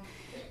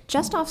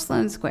just off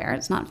Sloane Square.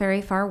 It's not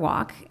very far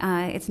walk.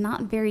 It's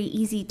not very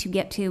easy to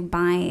get to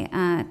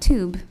by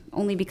tube,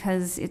 only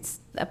because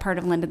it's a part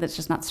of London that's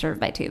just not served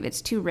by tube.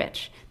 It's too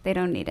rich. They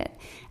don't need it.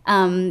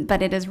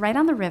 But it is right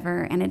on the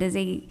river, and it is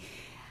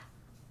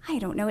I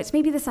don't know, it's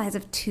maybe the size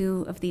of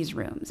 2 of these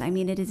rooms. I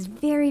mean, it is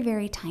very,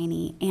 very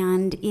tiny,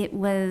 and it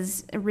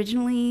was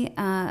originally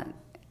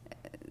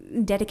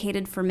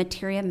dedicated for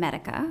materia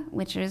medica,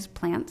 which is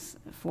plants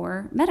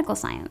for medical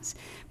science.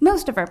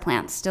 Most of our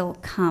plants still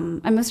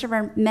most of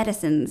our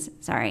medicines,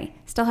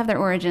 still have their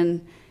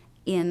origin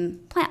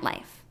in plant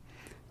life.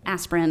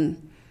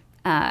 Aspirin,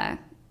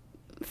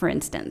 for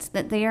instance,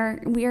 that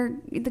we are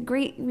the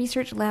great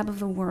research lab of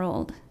the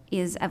world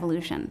is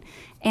evolution.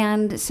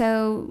 And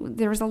so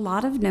there was a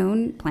lot of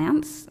known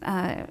plants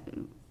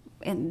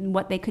and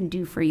what they could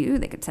do for you.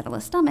 They could settle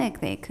a stomach,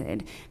 they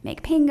could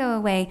make pain go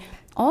away.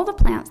 All the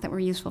plants that were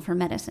useful for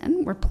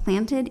medicine were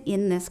planted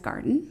in this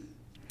garden.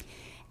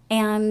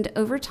 And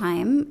over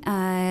time,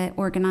 they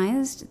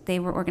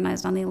were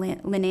organized on the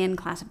Linnaean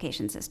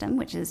classification system,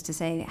 which is to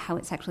say how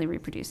it sexually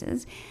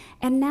reproduces.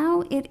 And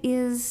now it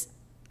is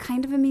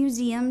kind of a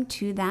museum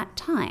to that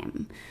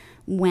time,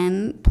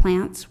 when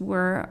plants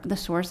were the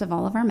source of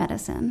all of our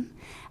medicine,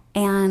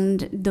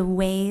 and the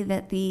way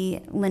that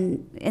the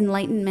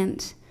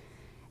Enlightenment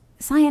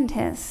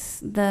scientists,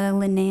 the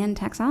Linnaean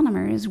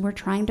taxonomers, were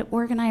trying to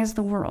organize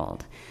the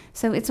world.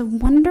 So it's a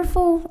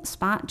wonderful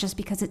spot just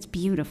because it's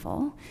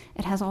beautiful.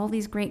 It has all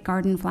these great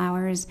garden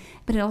flowers,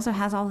 but it also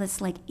has all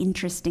this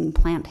interesting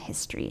plant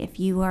history. If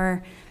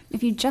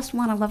you just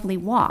want a lovely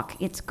walk,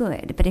 it's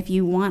good. But if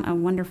you want a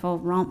wonderful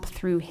romp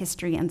through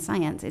history and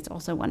science, it's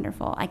also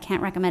wonderful. I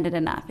can't recommend it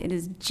enough. It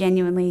is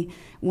genuinely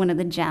one of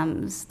the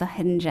gems, the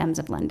hidden gems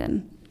of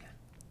London.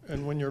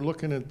 And when you're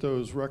looking at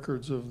those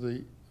records of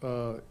the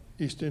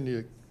East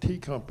India Tea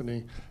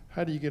Company,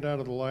 how do you get out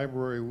of the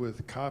library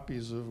with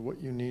copies of what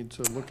you need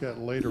to look at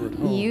later at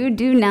home? You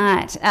do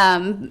not.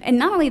 And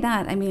not only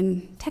that, I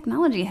mean,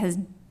 technology has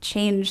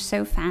changed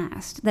so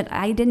fast that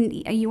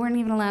you weren't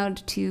even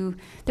allowed to,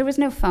 there was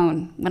no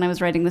phone when I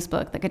was writing this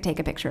book that could take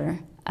a picture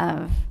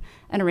of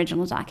an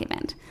original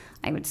document.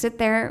 I would sit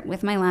there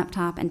with my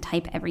laptop and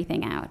type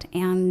everything out.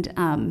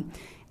 And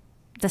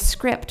the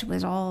script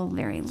was all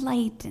very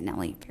light and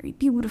very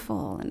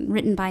beautiful and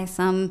written by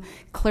some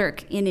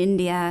clerk in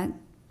India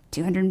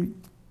 200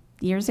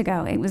 years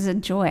ago. It was a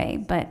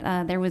joy, but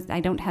I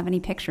don't have any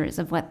pictures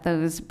of what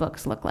those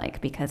books look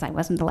like because I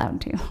wasn't allowed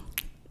to.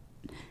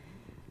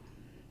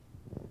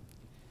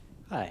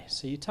 Hi,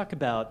 so you talk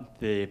about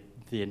the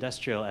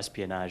industrial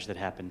espionage that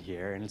happened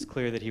here, and it's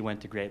clear that he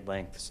went to great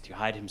lengths to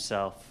hide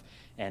himself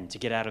and to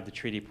get out of the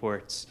treaty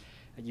ports.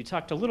 You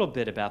talked a little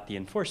bit about the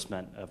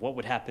enforcement of what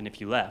would happen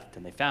if you left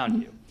and they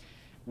found you.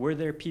 Were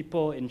there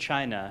people in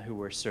China who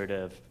were sort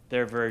of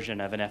their version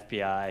of an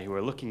FBI who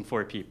were looking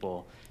for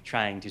people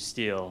trying to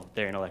steal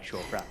their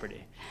intellectual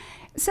property?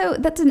 So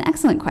that's an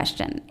excellent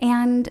question.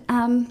 And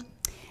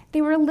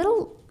they were a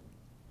little,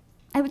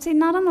 I would say,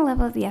 not on the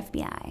level of the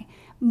FBI.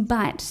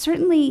 But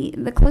certainly,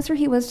 the closer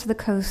he was to the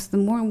coast, the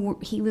more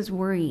he was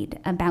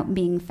worried about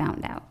being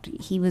found out.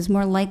 He was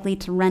more likely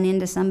to run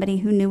into somebody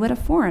who knew what a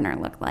foreigner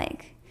looked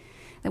like.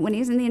 That when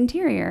he's in the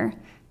interior,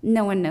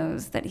 no one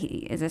knows that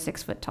he is a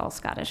 6-foot-tall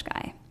Scottish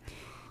guy.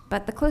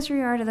 But the closer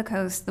you are to the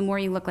coast, the more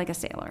you look like a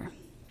sailor.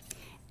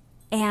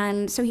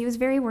 And so he was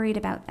very worried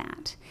about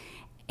that.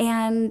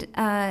 And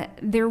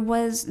there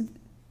was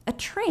a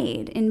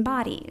trade in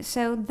bodies.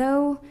 So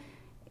though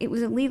it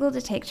was illegal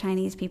to take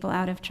Chinese people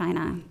out of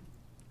China,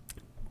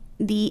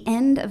 the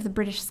end of the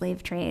British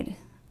slave trade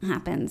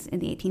happens in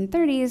the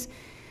 1830s,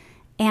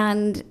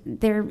 and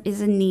there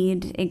is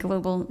a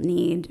global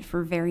need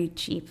for very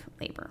cheap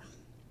labor.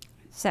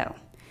 So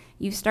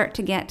you start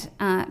to get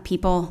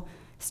people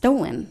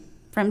stolen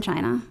from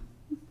China,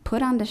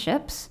 put onto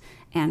ships,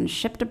 and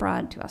shipped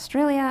abroad to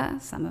Australia.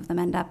 Some of them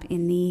end up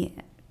in the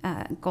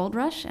gold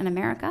rush in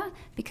America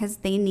because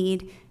they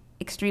need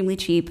extremely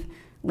cheap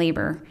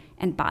labor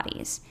and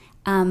bodies.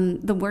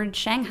 The word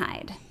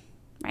shanghaied,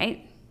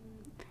 right?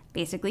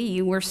 Basically,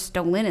 you were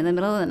stolen in the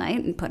middle of the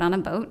night and put on a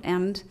boat.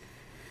 And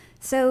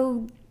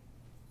so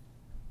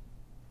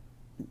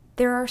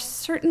there are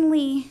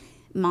certainly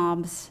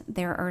mobs.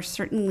 There are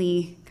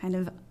certainly kind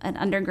of an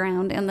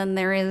underground. And then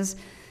there is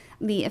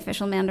the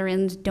official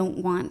mandarins don't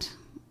want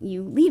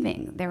you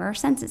leaving. There are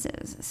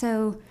censuses.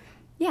 So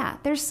yeah,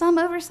 there's some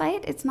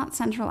oversight. It's not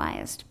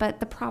centralized. But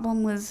the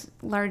problem was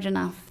large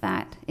enough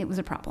that it was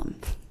a problem.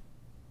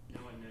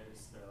 No one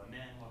noticed, though, a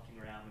man walking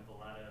around with a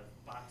lot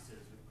of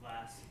boxes with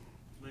glass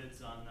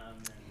beards on them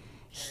and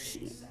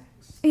carrying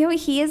sacks. You know,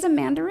 he is a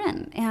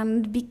Mandarin,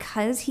 and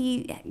because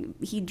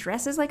he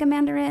dresses like a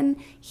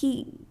Mandarin,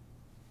 he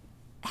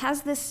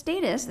has this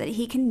status that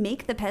he can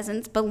make the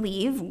peasants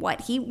believe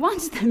what he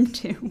wants them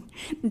to.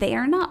 They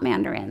are not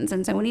Mandarins,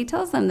 and so when he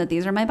tells them that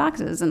these are my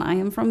boxes and I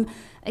am from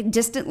a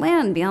distant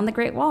land beyond the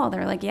Great Wall,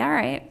 they're like, yeah, all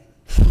right.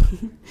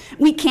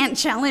 We can't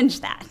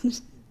challenge that.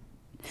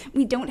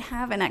 We don't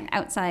have an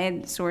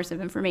outside source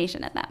of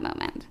information at that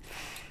moment.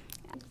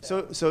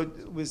 So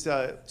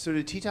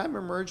did tea time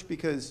emerge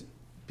because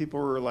people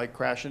were like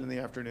crashing in the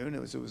afternoon?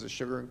 It was a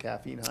sugar and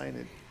caffeine high, and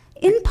it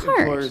In picked part.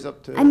 employers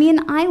up to. I mean,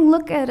 I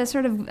look at a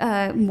sort of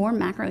more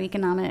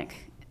macroeconomic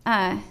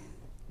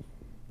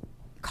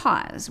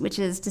cause, which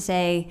is to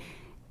say,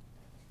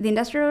 the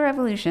Industrial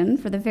Revolution,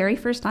 for the very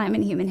first time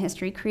in human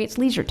history, creates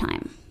leisure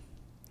time.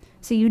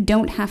 So you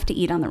don't have to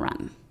eat on the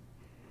run.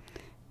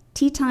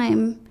 Tea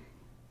time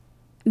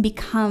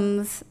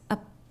becomes a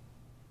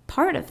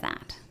part of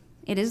that.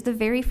 It is the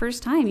very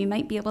first time you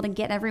might be able to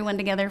get everyone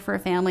together for a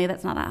family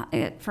that's not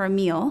for a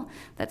meal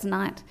that's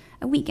not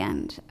a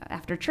weekend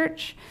after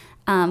church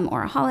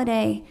or a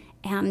holiday,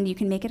 and you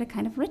can make it a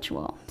kind of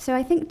ritual. So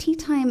I think tea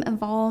time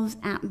evolves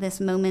at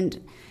this moment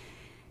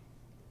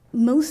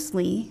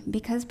mostly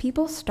because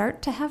people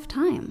start to have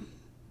time,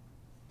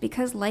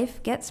 because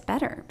life gets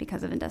better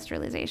because of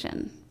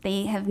industrialization.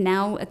 They have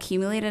now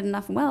accumulated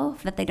enough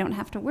wealth that they don't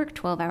have to work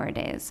 12-hour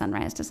days,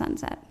 sunrise to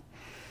sunset,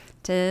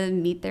 to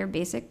meet their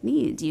basic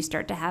needs. You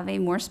start to have a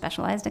more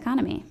specialized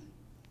economy.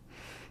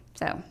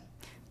 So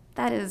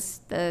that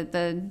is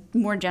the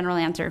more general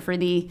answer for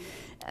the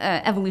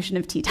evolution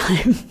of tea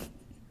time.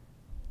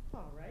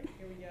 All right,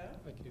 here we go.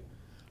 Thank you.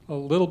 A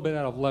little bit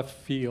out of left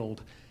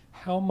field,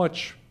 how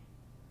much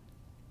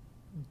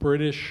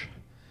British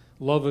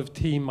love of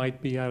tea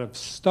might be out of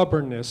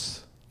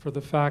stubbornness for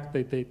the fact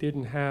that they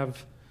didn't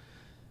have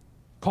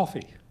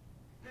coffee?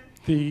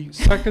 The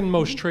second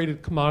most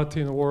traded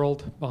commodity in the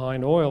world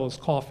behind oil is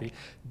coffee.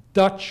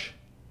 Dutch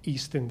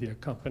East India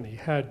Company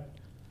had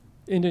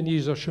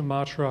Indonesia,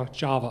 Sumatra,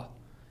 Java.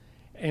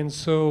 And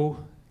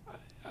so,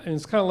 and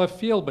it's kind of left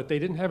field, but they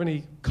didn't have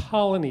any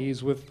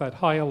colonies with that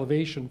high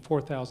elevation,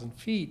 4,000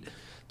 feet,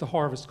 to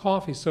harvest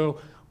coffee. So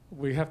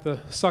we have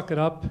to suck it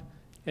up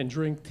and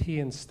drink tea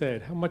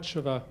instead. How much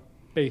of a,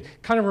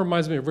 kind of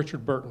reminds me of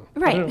Richard Burton.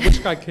 Right. I don't know,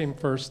 which guy came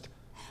first?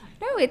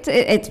 No,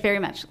 it's very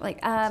much like,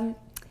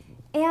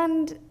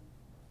 and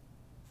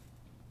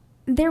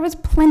there was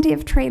plenty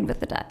of trade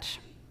with the Dutch.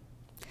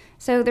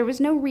 So there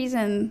was no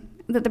reason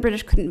that the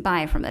British couldn't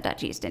buy from the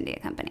Dutch East India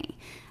Company.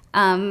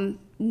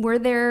 Were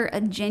there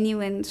a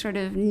genuine sort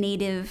of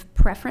native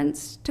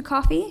preference to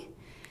coffee?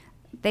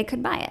 They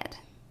could buy it.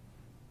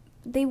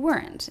 They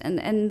weren't,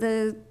 and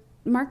the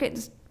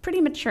market's pretty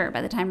mature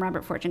by the time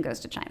Robert Fortune goes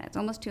to China. It's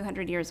almost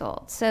 200 years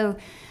old. So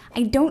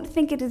I don't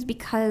think it is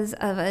because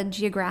of a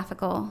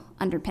geographical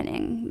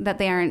underpinning that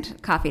they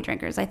aren't coffee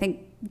drinkers. I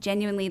think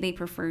genuinely they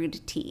preferred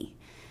tea.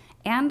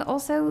 And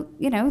also,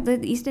 you know,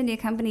 the East India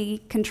Company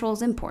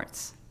controls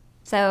imports.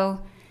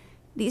 So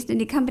the East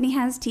India Company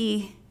has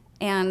tea,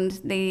 and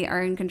they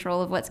are in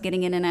control of what's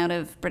getting in and out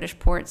of British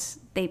ports.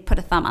 They put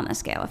a thumb on the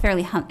scale, a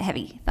fairly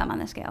heavy thumb on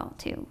the scale,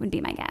 too, would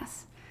be my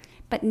guess.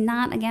 But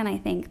not, again, I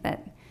think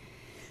that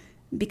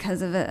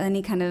because of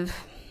any kind of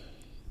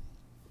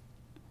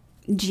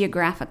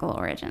geographical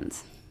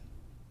origins.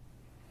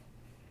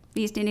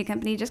 The East India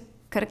Company just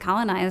could have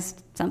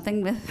colonized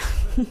something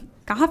with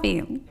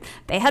coffee.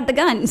 They had the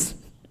guns.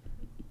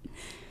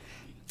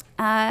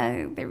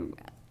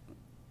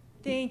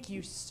 Thank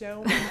you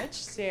so much,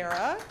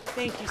 Sarah.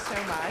 Thank you so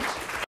much.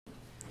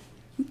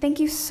 Thank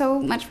you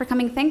so much for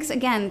coming. Thanks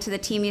again to the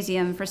Tea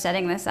Museum for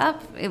setting this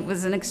up. It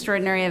was an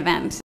extraordinary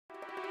event.